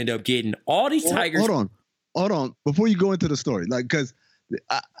fool ended up getting all these tigers. Hold on. Before you go into the story, like, because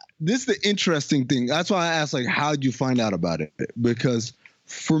this is the interesting thing. That's why I asked, like, how did you find out about it? Because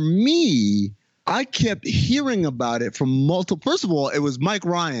for me, I kept hearing about it from multiple. First of all, it was Mike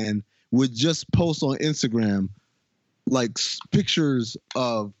Ryan would just post on Instagram like pictures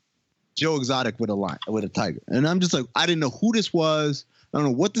of Joe Exotic with a tiger, and I'm just like, I didn't know who this was. I don't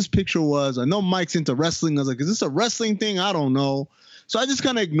know what this picture was. I know Mike's into wrestling. I was like, is this a wrestling thing? I don't know. So I just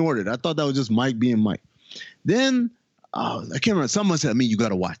kind of ignored it. I thought that was just Mike being Mike. Then I can't remember. Someone said, you got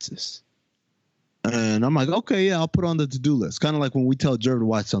to watch this. And I'm like, okay, yeah, I'll put on the to-do list. Kind of like when we tell Jerv to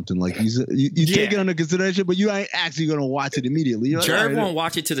watch something, like you take it under consideration, but you ain't actually going to watch it immediately. You know, Jerv won't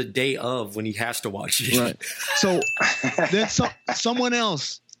watch it to the day of when he has to watch it. Right. So then someone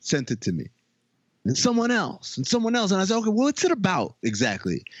else sent it to me, and someone else. And I said, okay, what's it about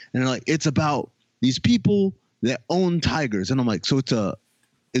exactly? And they're like, it's about these people that own tigers. And I'm like, so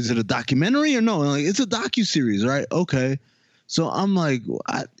is it a documentary or no? And like, it's a docuseries, right? Okay. So I'm like,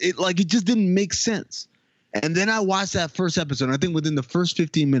 it just didn't make sense. And then I watched that first episode. And I think within the first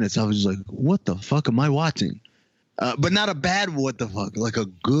 15 minutes, I was just like, what the fuck am I watching? But not a bad what the fuck, like a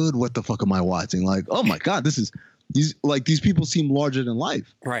good what the fuck am I watching? Like, oh my God, these people seem larger than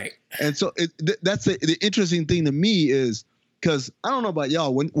life. Right. And so that's the interesting thing to me is, because I don't know about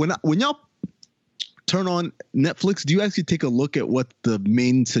y'all, when y'all turn on Netflix, do you actually take a look at what the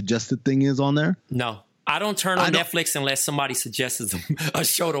main suggested thing is on there? No. I don't turn on Netflix unless somebody suggests a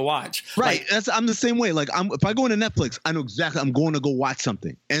show to watch. Right. I'm the same way. Like, if I go into Netflix, I know exactly I'm going to go watch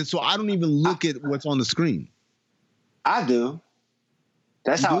something. And so I don't even look at what's on the screen. I do.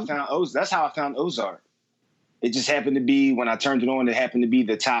 That's how I found Ozark. It just happened to be, when I turned it on, it happened to be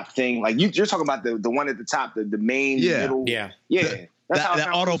the top thing. Like, you're talking about the one at the top, the main middle. Yeah. Yeah. That's how I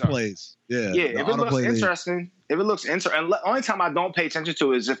found auto Ozark. Plays. Yeah. Yeah. If it looks interesting, and the only time I don't pay attention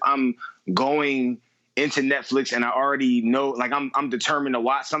to it is if I'm going into Netflix and I already know, like, I'm determined to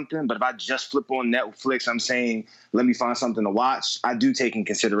watch something. But if I just flip on Netflix, I'm saying, let me find something to watch, I do take in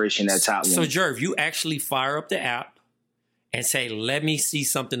consideration that top one. So, Jerv, you actually fire up the app and say, let me see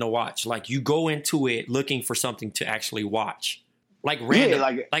something to watch. Like, you go into it looking for something to actually watch. Like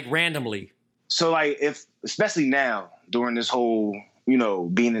randomly. So, like, especially now during this whole,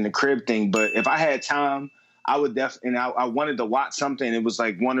 being in the crib thing, but if I had time, I would definitely, and I wanted to watch something. It was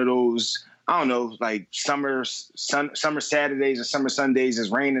like one of those, I don't know, like summer Saturdays or summer Sundays is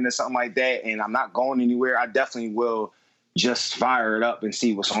raining or something like that, and I'm not going anywhere. I definitely will just fire it up and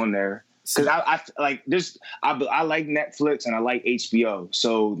see what's on there. Because I like Netflix and I like HBO.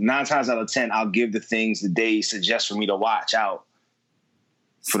 So 9 times out of 10, I'll give the things that they suggest for me to watch out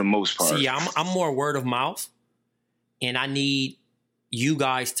for the most part. See, I'm more word of mouth, and I need you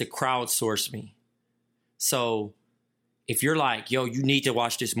guys to crowdsource me. So if you're like, yo, you need to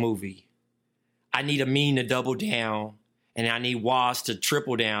watch this movie, I need Amin to double down, and I need Waz to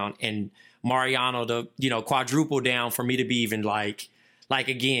triple down, and Mariano to, quadruple down for me to be even like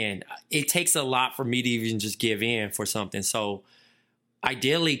again, it takes a lot for me to even just give in for something. So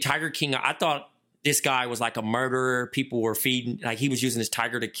ideally, Tiger King, I thought this guy was like a murderer. People were feeding, like he was using his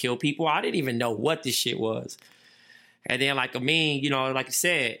tiger to kill people. I didn't even know what this shit was. And then like Amin, like I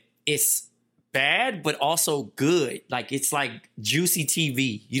said, it's bad, but also good. Like, it's like juicy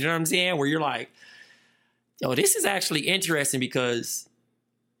TV. You know what I'm saying? Where you're like, oh, this is actually interesting because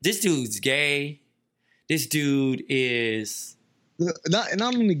this dude's gay. This dude is not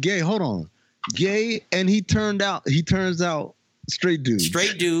only gay. Hold on, gay, and he turns out straight dudes.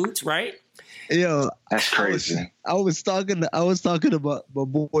 Straight dudes, right? Yeah, that's crazy. I was talking about my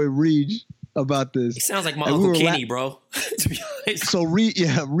boy Reed about this. It sounds like my Uncle Kenny, bro. To be honest. So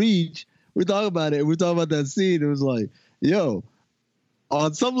Reed, we talk about it. We talk about that scene. It was like, yo,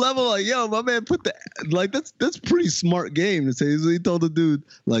 on some level, like, yo, my man put that's pretty smart game to say. So he told the dude,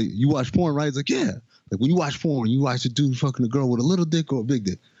 like, you watch porn, right? He's like, yeah. Like, when you watch porn, you watch a dude fucking a girl with a little dick or a big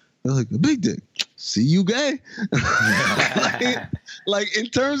dick. I was like, a big dick. See, you gay? like in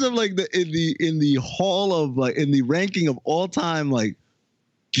terms of like in the hall of like in the ranking of all time like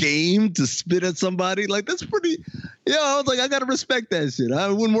game to spit at somebody, like that's pretty. Yeah, I was like, I gotta respect that shit.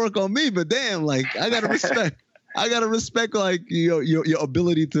 It wouldn't work on me, but damn, like I gotta respect. I gotta respect like your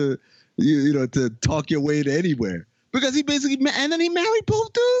ability to to talk your way to anywhere. Because he basically, and then he married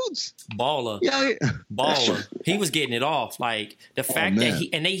both dudes. Baller. Yeah. Baller. He was getting it off. Like the fact that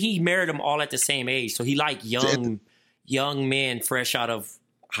he married them all at the same age. So he liked young men fresh out of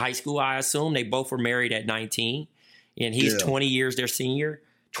high school, I assume. They both were married at 19. And he's 20 years their senior,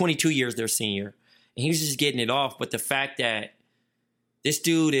 22 years their senior. And he was just getting it off. But the fact that this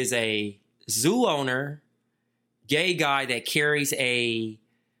dude is a zoo owner, gay guy that carries a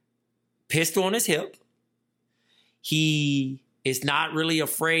pistol on his hip. He is not really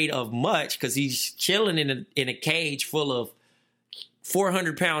afraid of much because he's chilling in a cage full of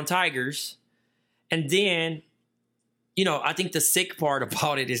 400-pound tigers. And then, you know, I think the sick part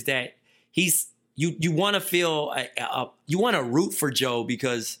about it is that you want to feel, you want to root for Joe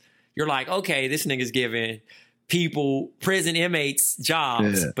because you're like, okay, this nigga's giving prison inmates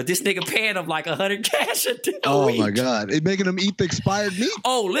jobs, but this nigga paying them like $100 cash a week. Oh my God. It's making them eat the expired meat.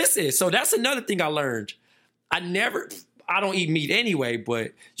 Oh, listen. So that's another thing I learned. I don't eat meat anyway,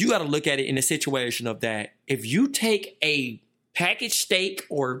 but you got to look at it in a situation of that. If you take a packaged steak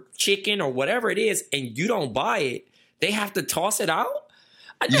or chicken or whatever it is and you don't buy it, they have to toss it out.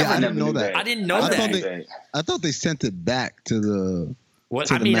 I didn't know that. I didn't know that. I thought they sent it back to the. Well,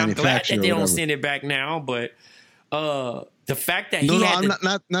 I mean, I'm glad that they don't send it back now, but the fact that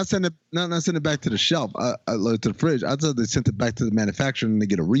I'm not sending it back to to the fridge. I thought they sent it back to the manufacturer and they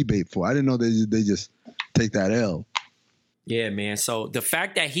get a rebate for it. I didn't know they just take that L. Yeah, man. So the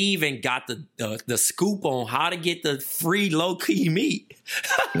fact that he even got the scoop on how to get the free low key meat,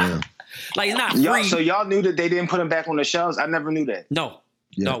 like it's not free. So y'all knew that they didn't put him back on the shelves. I never knew that. No,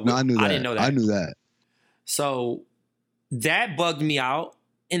 I knew that. I didn't know that. I knew that. So that bugged me out,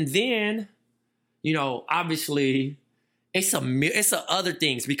 and then, you know, obviously, it's other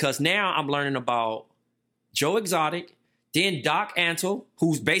things because now I'm learning about Joe Exotic, then Doc Antle,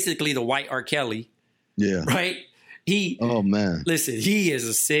 who's basically the white R. Kelly. Yeah. Right. Oh man. Listen, he's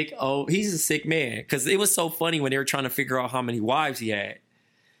a sick man because it was so funny when they were trying to figure out how many wives he had.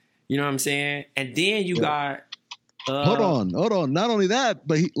 You know what I'm saying? And then you got. Hold on. Not only that,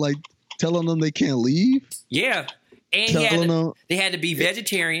 but he like telling them they can't leave. Yeah, and they had to be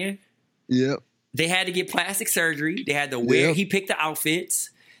vegetarian. Yep. They had to get plastic surgery. They had to wear. Yep. He picked the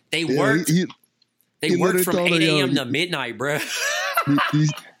outfits. They worked. They worked from 8 a.m. to midnight, bro.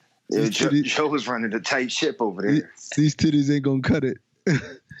 Joe was running a tight ship over there. These titties ain't gonna cut it.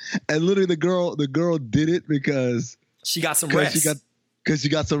 And literally, the girl did it because she got some rest. Because she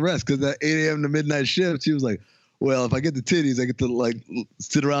got some rest. Because that 8 a.m. to midnight shift, she was like, "Well, if I get the titties, I get to like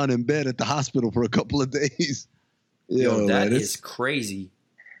sit around in bed at the hospital for a couple of days." Yo, that is crazy.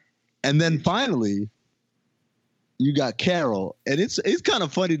 And then finally, you got Carol, and it's kind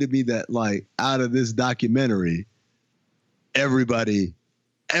of funny to me that like out of this documentary, everybody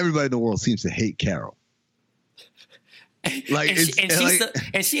in the world seems to hate Carol. Like,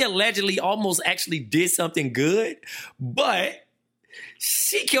 and she allegedly almost actually did something good, but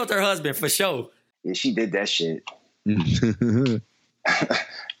she killed her husband for sure. Yeah, she did that shit.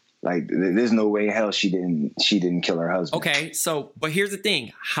 Like, there's no way in hell she didn't kill her husband. Okay, so but here's the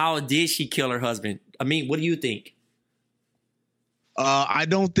thing: how did she kill her husband? I mean, what do you think? I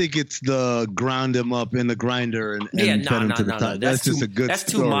don't think it's the ground him up in the grinder and fed him to the top. That's just a good. That's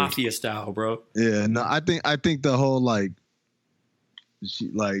too mafia style, bro. Yeah, no, I think the whole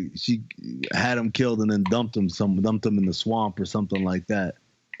she had him killed and then dumped him in the swamp or something like that.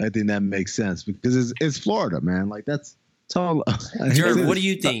 I think that makes sense because it's Florida, man. Like that's all. Jerv, what do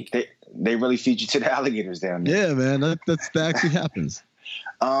you think? They really feed you to the alligators down there. Yeah, man, that actually happens.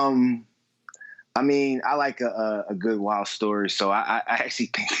 I mean, I like a good wild story, so I actually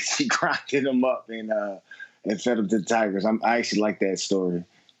think she grinded him up and fed him to the tigers. I actually like that story.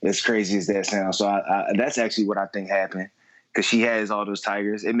 As crazy as that sounds, so I that's actually what I think happened because she has all those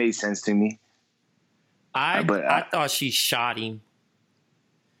tigers. It made sense to me. I thought she shot him,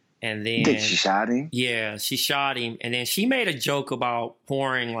 and then she shot him. Yeah, she shot him, and then she made a joke about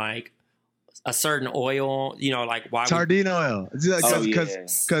pouring like a certain oil, you know, like why sardine oil.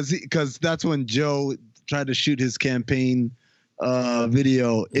 Because that's when Joe tried to shoot his campaign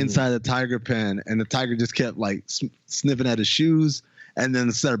video inside the tiger pen, and the tiger just kept like sniffing at his shoes, and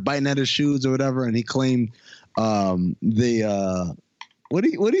then started biting at his shoes or whatever. And he claimed what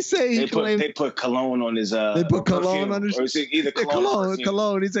did he say? They put cologne on his. They put cologne on his. Or is it either cologne?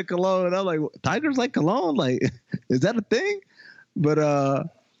 Cologne. He said cologne. I'm like, tigers like cologne? Like, is that a thing?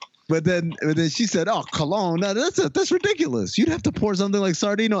 But then she said, "Oh, cologne. No, that's ridiculous. You'd have to pour something like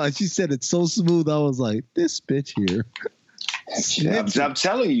Sardino." And she said it's so smooth. I was like, "This bitch here." I'm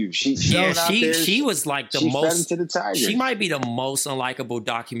telling you, she was like the most. To the Tigers. She might be the most unlikable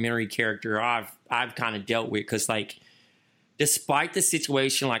documentary character I've kind of dealt with, because like, despite the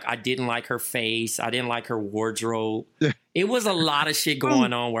situation, like I didn't like her face, I didn't like her wardrobe. It was a lot of shit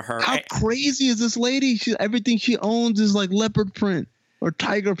going on with her. How crazy is this lady? Everything she owns is like leopard print or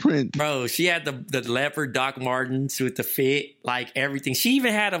tiger print. Bro, she had the leopard Doc Martens with the fit, like everything. She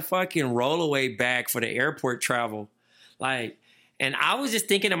even had a fucking rollaway bag for the airport travel. Like, and I was just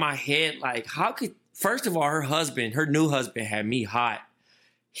thinking in my head, like, how could, first of all, her new husband had me hot.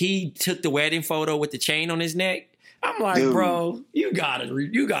 He took the wedding photo with the chain on his neck. I'm like, dude, bro, you gotta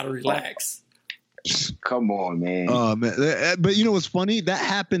relax. Come on, man. Oh man, but you know what's funny? That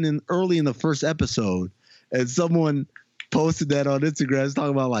happened early in the first episode, and someone posted that on Instagram. It's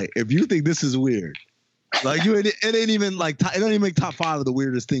talking about like, if you think this is weird, like it ain't even like it don't even make top 5 of the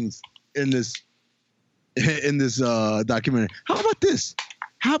weirdest things in this documentary. How about this?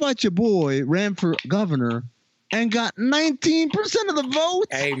 How about your boy ran for governor and got 19% of the votes?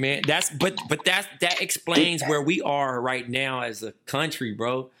 Hey man, that explains where we are right now as a country,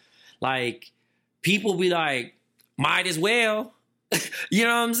 bro. Like, people be like, might as well. You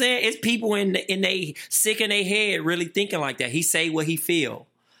know what I'm saying? It's people in they sick in their head really thinking like that. He say what he feel.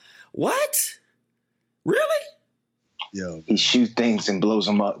 What? Really? Yo, he shoots things and blows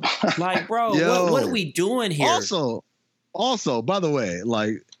them up. Like, bro, what are we doing here? Also, by the way,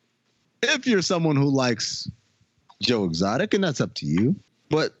 like, if you're someone who likes Joe Exotic, and that's up to you,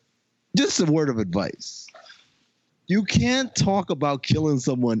 but just a word of advice. You can't talk about killing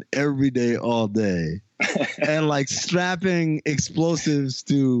someone every day, all day, and like strapping explosives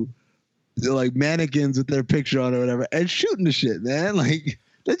to like mannequins with their picture on or whatever, and shooting the shit, man. Like,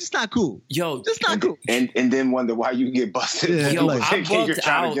 that's just not cool. Yo, just not cool. And then wonder why you get busted. Yeah, yo, like, I bugged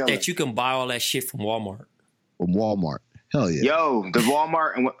out that you can buy all that shit from Walmart. From Walmart, hell yeah. Yo, the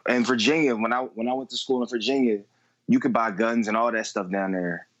Walmart in Virginia. When I went to school in Virginia, you could buy guns and all that stuff down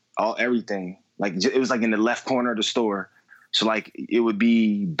there. Everything. Like, it was like in the left corner of the store. So like it would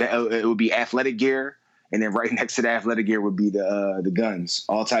be athletic gear, and then right next to the athletic gear would be the guns,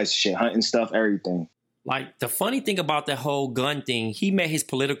 all types of shit, hunting stuff, everything. Like, the funny thing about that whole gun thing, he met his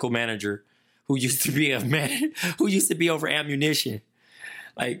political manager, who used to be over ammunition.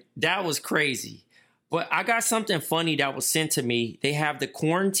 Like, that was crazy. But I got something funny that was sent to me. They have the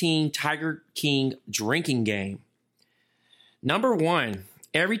Quarantine Tiger King drinking game. Number 1,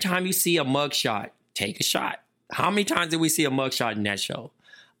 every time you see a mugshot, take a shot. How many times did we see a mugshot in that show?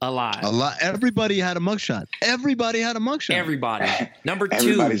 A lot. Everybody had a mugshot. Everybody. Number 2.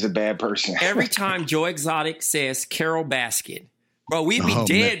 Everybody's a bad person. Every time Joe Exotic says Carol Baskin, bro, we'd be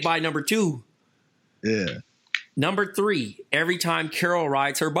dead by number 2. Yeah. Number 3, every time Carol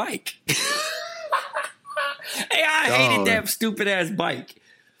rides her bike. Hey, I hated that stupid ass bike.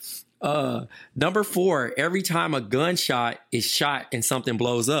 Number 4, every time a gunshot is shot and something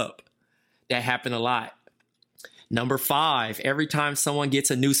blows up. That happened a lot. Number 5, every time someone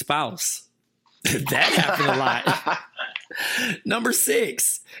gets a new spouse. That happened a lot. Number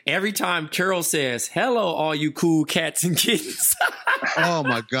 6, every time Carol says, hello, all you cool cats and kittens. Oh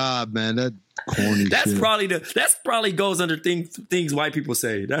my God, man. That corny shit. That's probably goes under things white people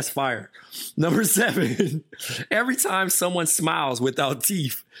say. That's fire. Number 7, every time someone smiles without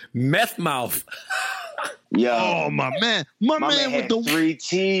teeth. Meth mouth. Yo, oh my man. My man with the 3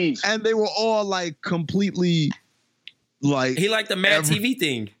 teeth. And they were all like completely like, he liked the Mad TV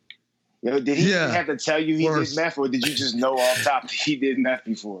thing. Yo, did he have to tell you he did meth, or did you just know off top that he did meth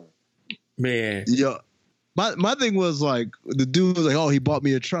before? Man. Yo, my thing was like, the dude was like, oh, he bought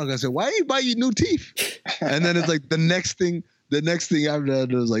me a truck. I said, why did he buy you new teeth? And then it's like the next thing after that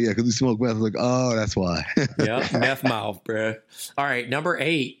was like, yeah, because he smoked meth. I was like, oh, that's why. Yeah, meth mouth, bro. All right, number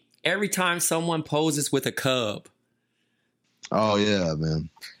 8, every time someone poses with a cub. Oh, yeah, man.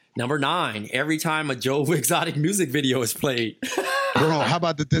 Number 9, every time a Joe Exotic music video is played. Bro, how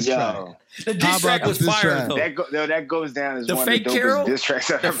about the diss track? The diss track was fire, though. That goes down as the one of the dopest diss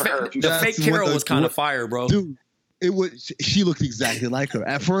tracks I've ever heard. The fake Carol was kind of fire, bro. Dude, she looked exactly like her.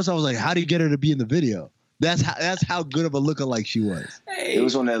 At first, I was like, how do you get her to be in the video? That's how good of a lookalike she was. Hey. It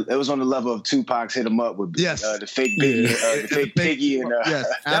was on the level of Tupac's "Hit 'Em Up" with the fake Biggie, the fake Piggy, and yes,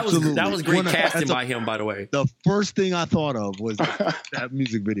 absolutely. That was great casting by him, by the way. The first thing I thought of was that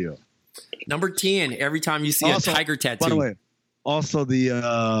music video. Number 10, every time you see a tiger tattoo. By the way, also the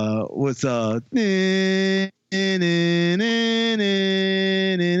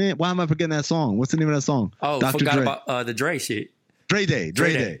why am I forgetting that song? What's the name of that song? Oh, Dr. forgot Dre. About the Dre shit. Dre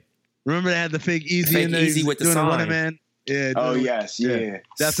Day. Remember they had the fake Easy fake in there? Easy with the sign. Man. Yeah. Oh yes, yeah.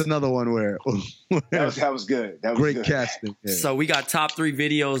 That's another one where that was good. That was great good. casting. Yeah. So we got top 3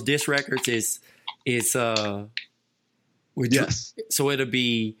 videos. Diss records is so it'll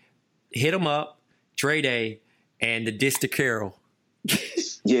be Hit 'Em Up, Dre Day, and the Diss to Carol.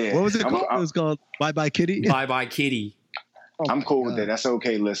 Yeah. What was it called? It was called Bye Bye Kitty. Bye Bye Kitty. I'm cool with that. That's an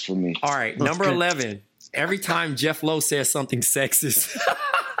okay list for me. All right, number 11. Every time Jeff Lowe says something sexist.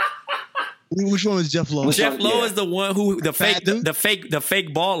 Which one was Jeff Lowe? Jeff Lowe Yeah. is the one who the fake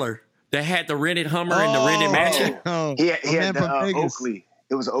baller that had the rented Hummer and the rented mansion. Oh, He had from the Vegas. Oakley.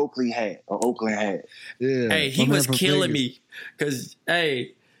 It was an Oakley hat, or Oakland hat. Yeah, Hey, he my man was from killing Vegas. me because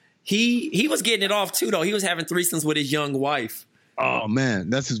he was getting it off too though. He was having threesomes with his young wife. Oh man,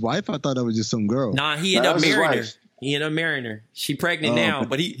 that's his wife. I thought that was just some girl. Nah, he Nah, ended that up was his marrying her. wife. He ended up marrying her. She pregnant Oh, now, okay.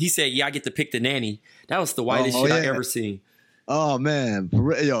 but he said, "Yeah, I get to pick the nanny." That was the whitest Oh, shit I yeah. ever seen. Oh man,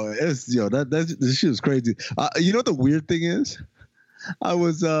 that this shit was crazy. You know what the weird thing is? I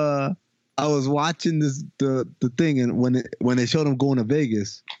was watching the thing, and when they showed him going to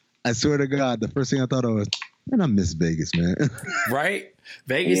Vegas, I swear to God, the first thing I thought of was, man, I miss Vegas, man. Right?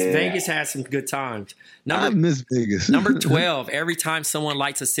 Vegas Yeah. Vegas has some good times. I miss Vegas. Number 12, every time someone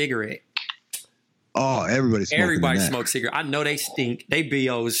lights a cigarette, Oh, everybody smokes cigarette. I know they stink. They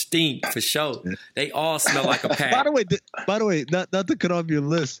BOs stink for sure. They all smell like a pack. By the way, not to cut off your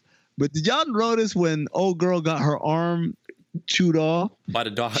list, but did y'all notice when old girl got her arm chewed off? By the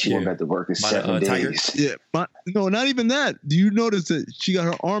dog. She went back to work in By the, 7 tiger? days. Yeah, no, not even that. Do you notice that she got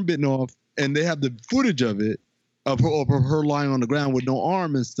her arm bitten off, and they have the footage of it of her lying on the ground with no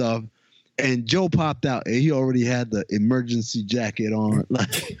arm and stuff? And Joe popped out, and he already had the emergency jacket on,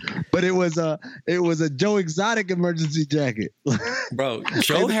 but it was a Joe Exotic emergency jacket. Bro,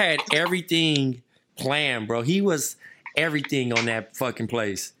 Joe had everything planned, bro. He was everything on that fucking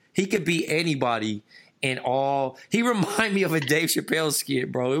place. He could be anybody and all. He reminded me of a Dave Chappelle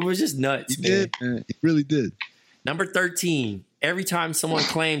skit, bro. It was just nuts, He man. did, man. He really did. Number 13, every time someone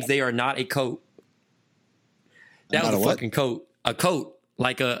claims they are not a coat. That was Not a a what? fucking coat. A coat.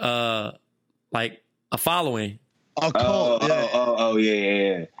 Like a following. Oh, cold.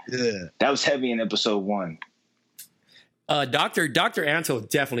 Yeah. Yeah. That was heavy in episode 1. Dr. Anto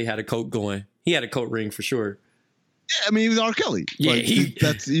definitely had a coat going. He had a coat ring for sure. Yeah, I mean, he was R. Kelly. Yeah,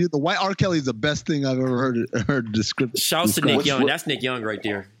 the white R. Kelly is the best thing I've ever heard described. Shouts to Nick Young. That's Nick Young right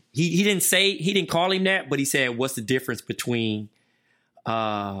there. He didn't call him that, but he said, what's the difference between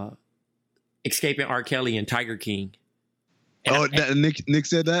Escaping R. Kelly and Tiger King? And Nick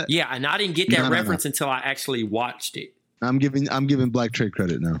said that? Yeah, and I didn't get that No. reference until I actually watched it. I'm giving Black Trade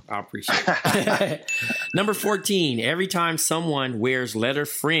credit now. I appreciate it. Number 14, every time someone wears leather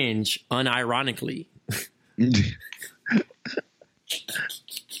fringe unironically.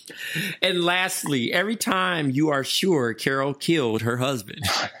 And lastly, every time you are sure Carol killed her husband.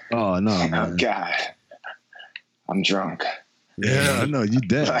 Oh no, Oh man. God, I'm drunk. Yeah, I know you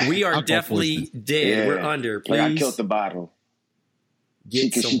dead. We are Alcohol definitely poisoning. dead. Yeah. We're under. Please Like I killed the bottle. She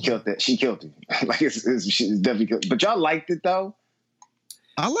killed that. She killed it. Like it's definitely killed. But y'all liked it though.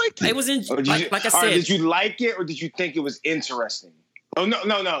 I liked it. It was in, Or did you, like I or said. did you like it or did you think it was interesting? Oh no.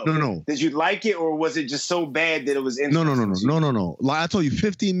 No. Did you like it or was it just so bad that it was interesting? No. Like I told you,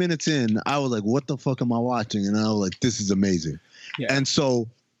 15 minutes in, I was like, "What the fuck am I watching?" And I was like, "This is amazing." Yeah. And so,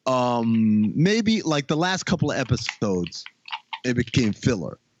 maybe like the last couple of episodes, it became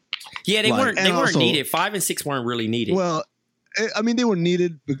filler. Yeah, they Like, weren't. They and weren't also- needed. 5 and 6 weren't really needed. Well, I mean, they were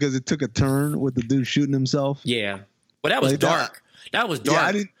needed because it took a turn with the dude shooting himself. yeah, but that was Like that- dark. That was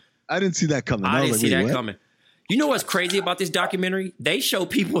dark. Yeah, I didn't see that coming. I was didn't like, see wait, that what? coming. You know what's crazy about this documentary? They show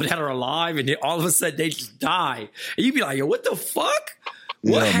people that are alive, and then all of a sudden they just die, and you be like, "Yo, what the fuck?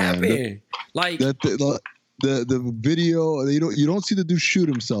 What Yeah, man. happened?" Like, The video, you don't see the dude shoot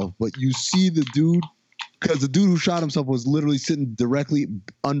himself, but you see the dude, because the dude who shot himself was literally sitting directly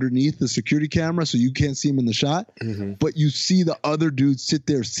underneath the security camera, so you can't see him in the shot. Mm-hmm. But you see the other dude sit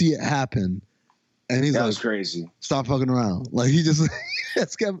there, see it happen, and he's That like, was crazy. "Stop fucking around!" Like he just,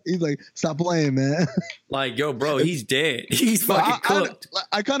 he's like, "Stop playing, man." like, yo, bro, he's dead. He's fucking cooked.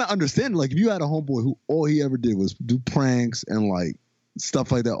 I kind of understand. Like if you had a homeboy who all he ever did was do pranks and like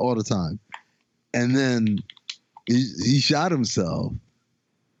stuff like that all the time, and then he shot himself.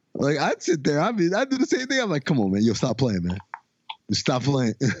 Like I'd sit there, I'd do the same thing. I'm like, "Come on, man, yo, stop playing, man. Just stop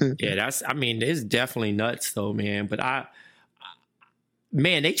playing." Yeah, it's definitely nuts, though, man. But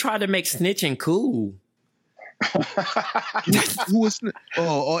man, they tried to make snitching cool. Who was?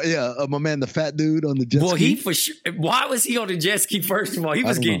 Oh yeah, my man, the fat dude on the jet Well, ski. he for sure. Why was he on the jet ski? First of all, he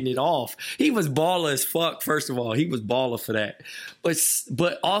was don't getting it off. He was baller as fuck. First of all, he was baller for that.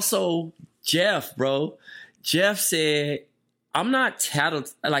 But also Jeff, bro. Jeff said, I'm not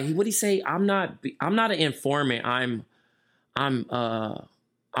tattled. Like, what did he say? I'm not an informant. I'm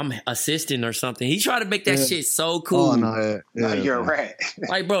assisting or something. He tried to make that shit so cool. Oh, no, you're a rat.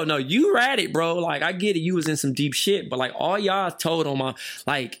 Like, bro, no, you ratted, bro. Like, I get it. You was in some deep shit, but like all y'all told on my,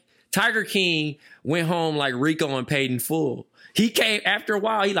 like, Tiger King went home like Rico and paid in full. He came after a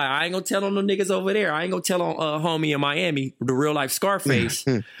while. He like, I ain't gonna tell on them niggas over there. I ain't gonna tell on homie in Miami, the real life Scarface.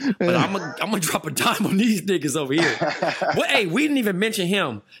 But I'm gonna drop a dime on these niggas over here. But hey, we didn't even mention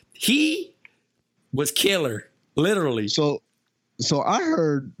him. He was killer, literally. So I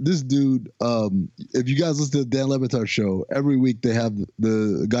heard this dude. If you guys listen to the Dan Le Batard show, every week they have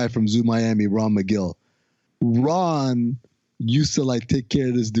the guy from Zoo Miami, Ron McGill. Ron used to like take care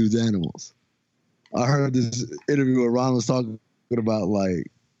of this dude's animals. I heard this interview where Ron was talking about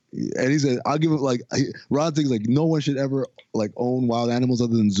like, and he said, I'll give it like, Ron thinks like no one should ever like own wild animals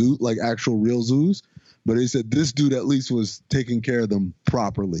other than zoo, like actual real zoos. But he said this dude at least was taking care of them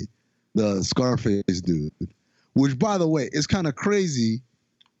properly. The Scarface dude, which by the way, is kind of crazy.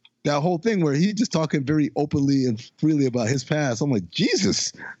 That whole thing where he just talking very openly and freely about his past. I'm like,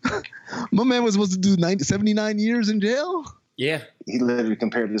 Jesus, my man was supposed to do 79 years in jail. Yeah, he literally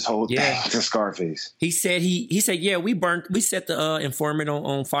compared this whole thing to Scarface. He said yeah, we set the informant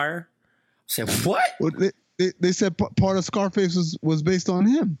on fire. I said what? Well, they said part of Scarface was based on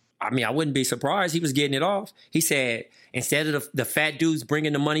him. I mean, I wouldn't be surprised. He was getting it off. He said instead of the fat dudes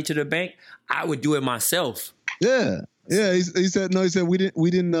bringing the money to the bank, I would do it myself. Yeah. He said no. He said we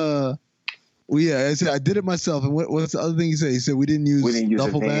didn't. I said I did it myself. And what's the other thing he said? He said we didn't use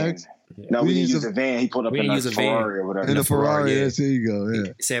duffel bags. No, we didn't use a van. He pulled up in a Ferrari or whatever. In a Ferrari, yes, there you go.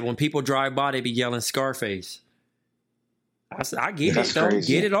 Yeah. He said when people drive by, they be yelling Scarface. I said, I get it, though.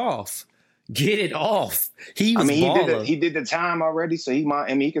 Crazy. Get it off. Get it off. He was he did the time already, so he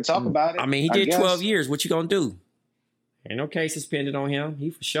could talk about it. I mean, he did 12 years. What you gonna do? Ain't no case suspended on him. He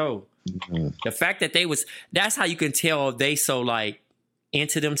for sure. Mm-hmm. The fact that that's how you can tell they so like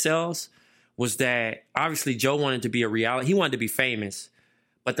into themselves was that obviously Joe wanted to be a reality. He wanted to be famous.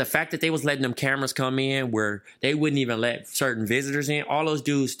 But the fact that they was letting them cameras come in where they wouldn't even let certain visitors in, all those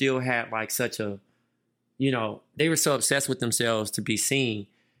dudes still had like such a, they were so obsessed with themselves to be seen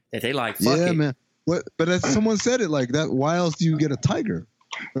that they like, fuck it. Yeah, man. But as someone said it like that, why else do you get a tiger?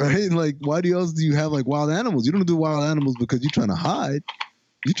 Right? Like, why else do you have like wild animals? You don't do wild animals because you're trying to hide.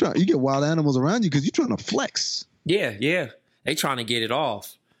 You get wild animals around you because you're trying to flex. Yeah. They trying to get it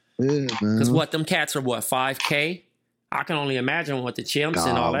off. Yeah, man. Because them cats are 5K? I can only imagine what the chimps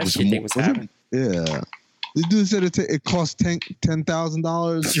and all that shit they was having. Yeah. The dude said it cost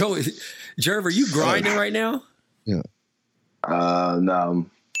 $10,000. Joe, Jerv, you grinding right now? Yeah. No.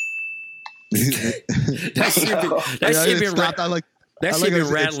 that shit been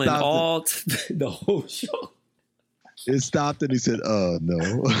rattling all the whole show. It stopped and he said, no.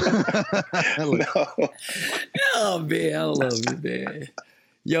 No. Oh, man, I love it, man.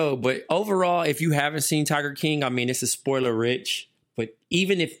 Yo, but overall, if you haven't seen Tiger King, I mean, it's a spoiler rich. But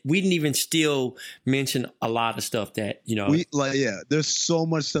even if we didn't even still mention a lot of stuff that, there's so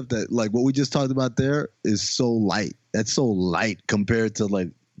much stuff that like what we just talked about there is so light. That's so light compared to like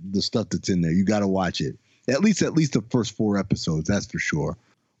the stuff that's in there. You got to watch it. At least the first 4 episodes. That's for sure.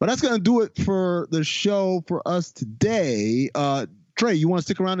 But that's going to do it for the show for us today. Trey, you want to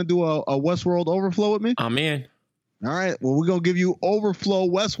stick around and do a Westworld overflow with me? I'm in. All right. Well, we're going to give you Overflow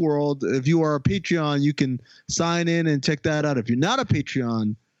Westworld. If you are a Patreon, you can sign in and check that out. If you're not a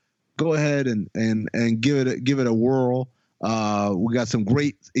Patreon, go ahead and give it a whirl. We got some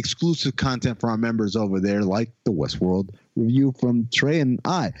great exclusive content for our members over there, like the Westworld review from Trey and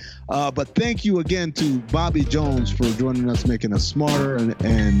I. But thank you again to Bobby Jones for joining us, making us smarter,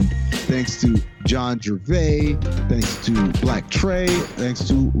 and thanks to John Gervais, thanks to Black Trey, thanks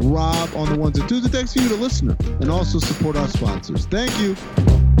to Rob on the ones and twos, and thanks to you, the listener, and also support our sponsors. Thank you.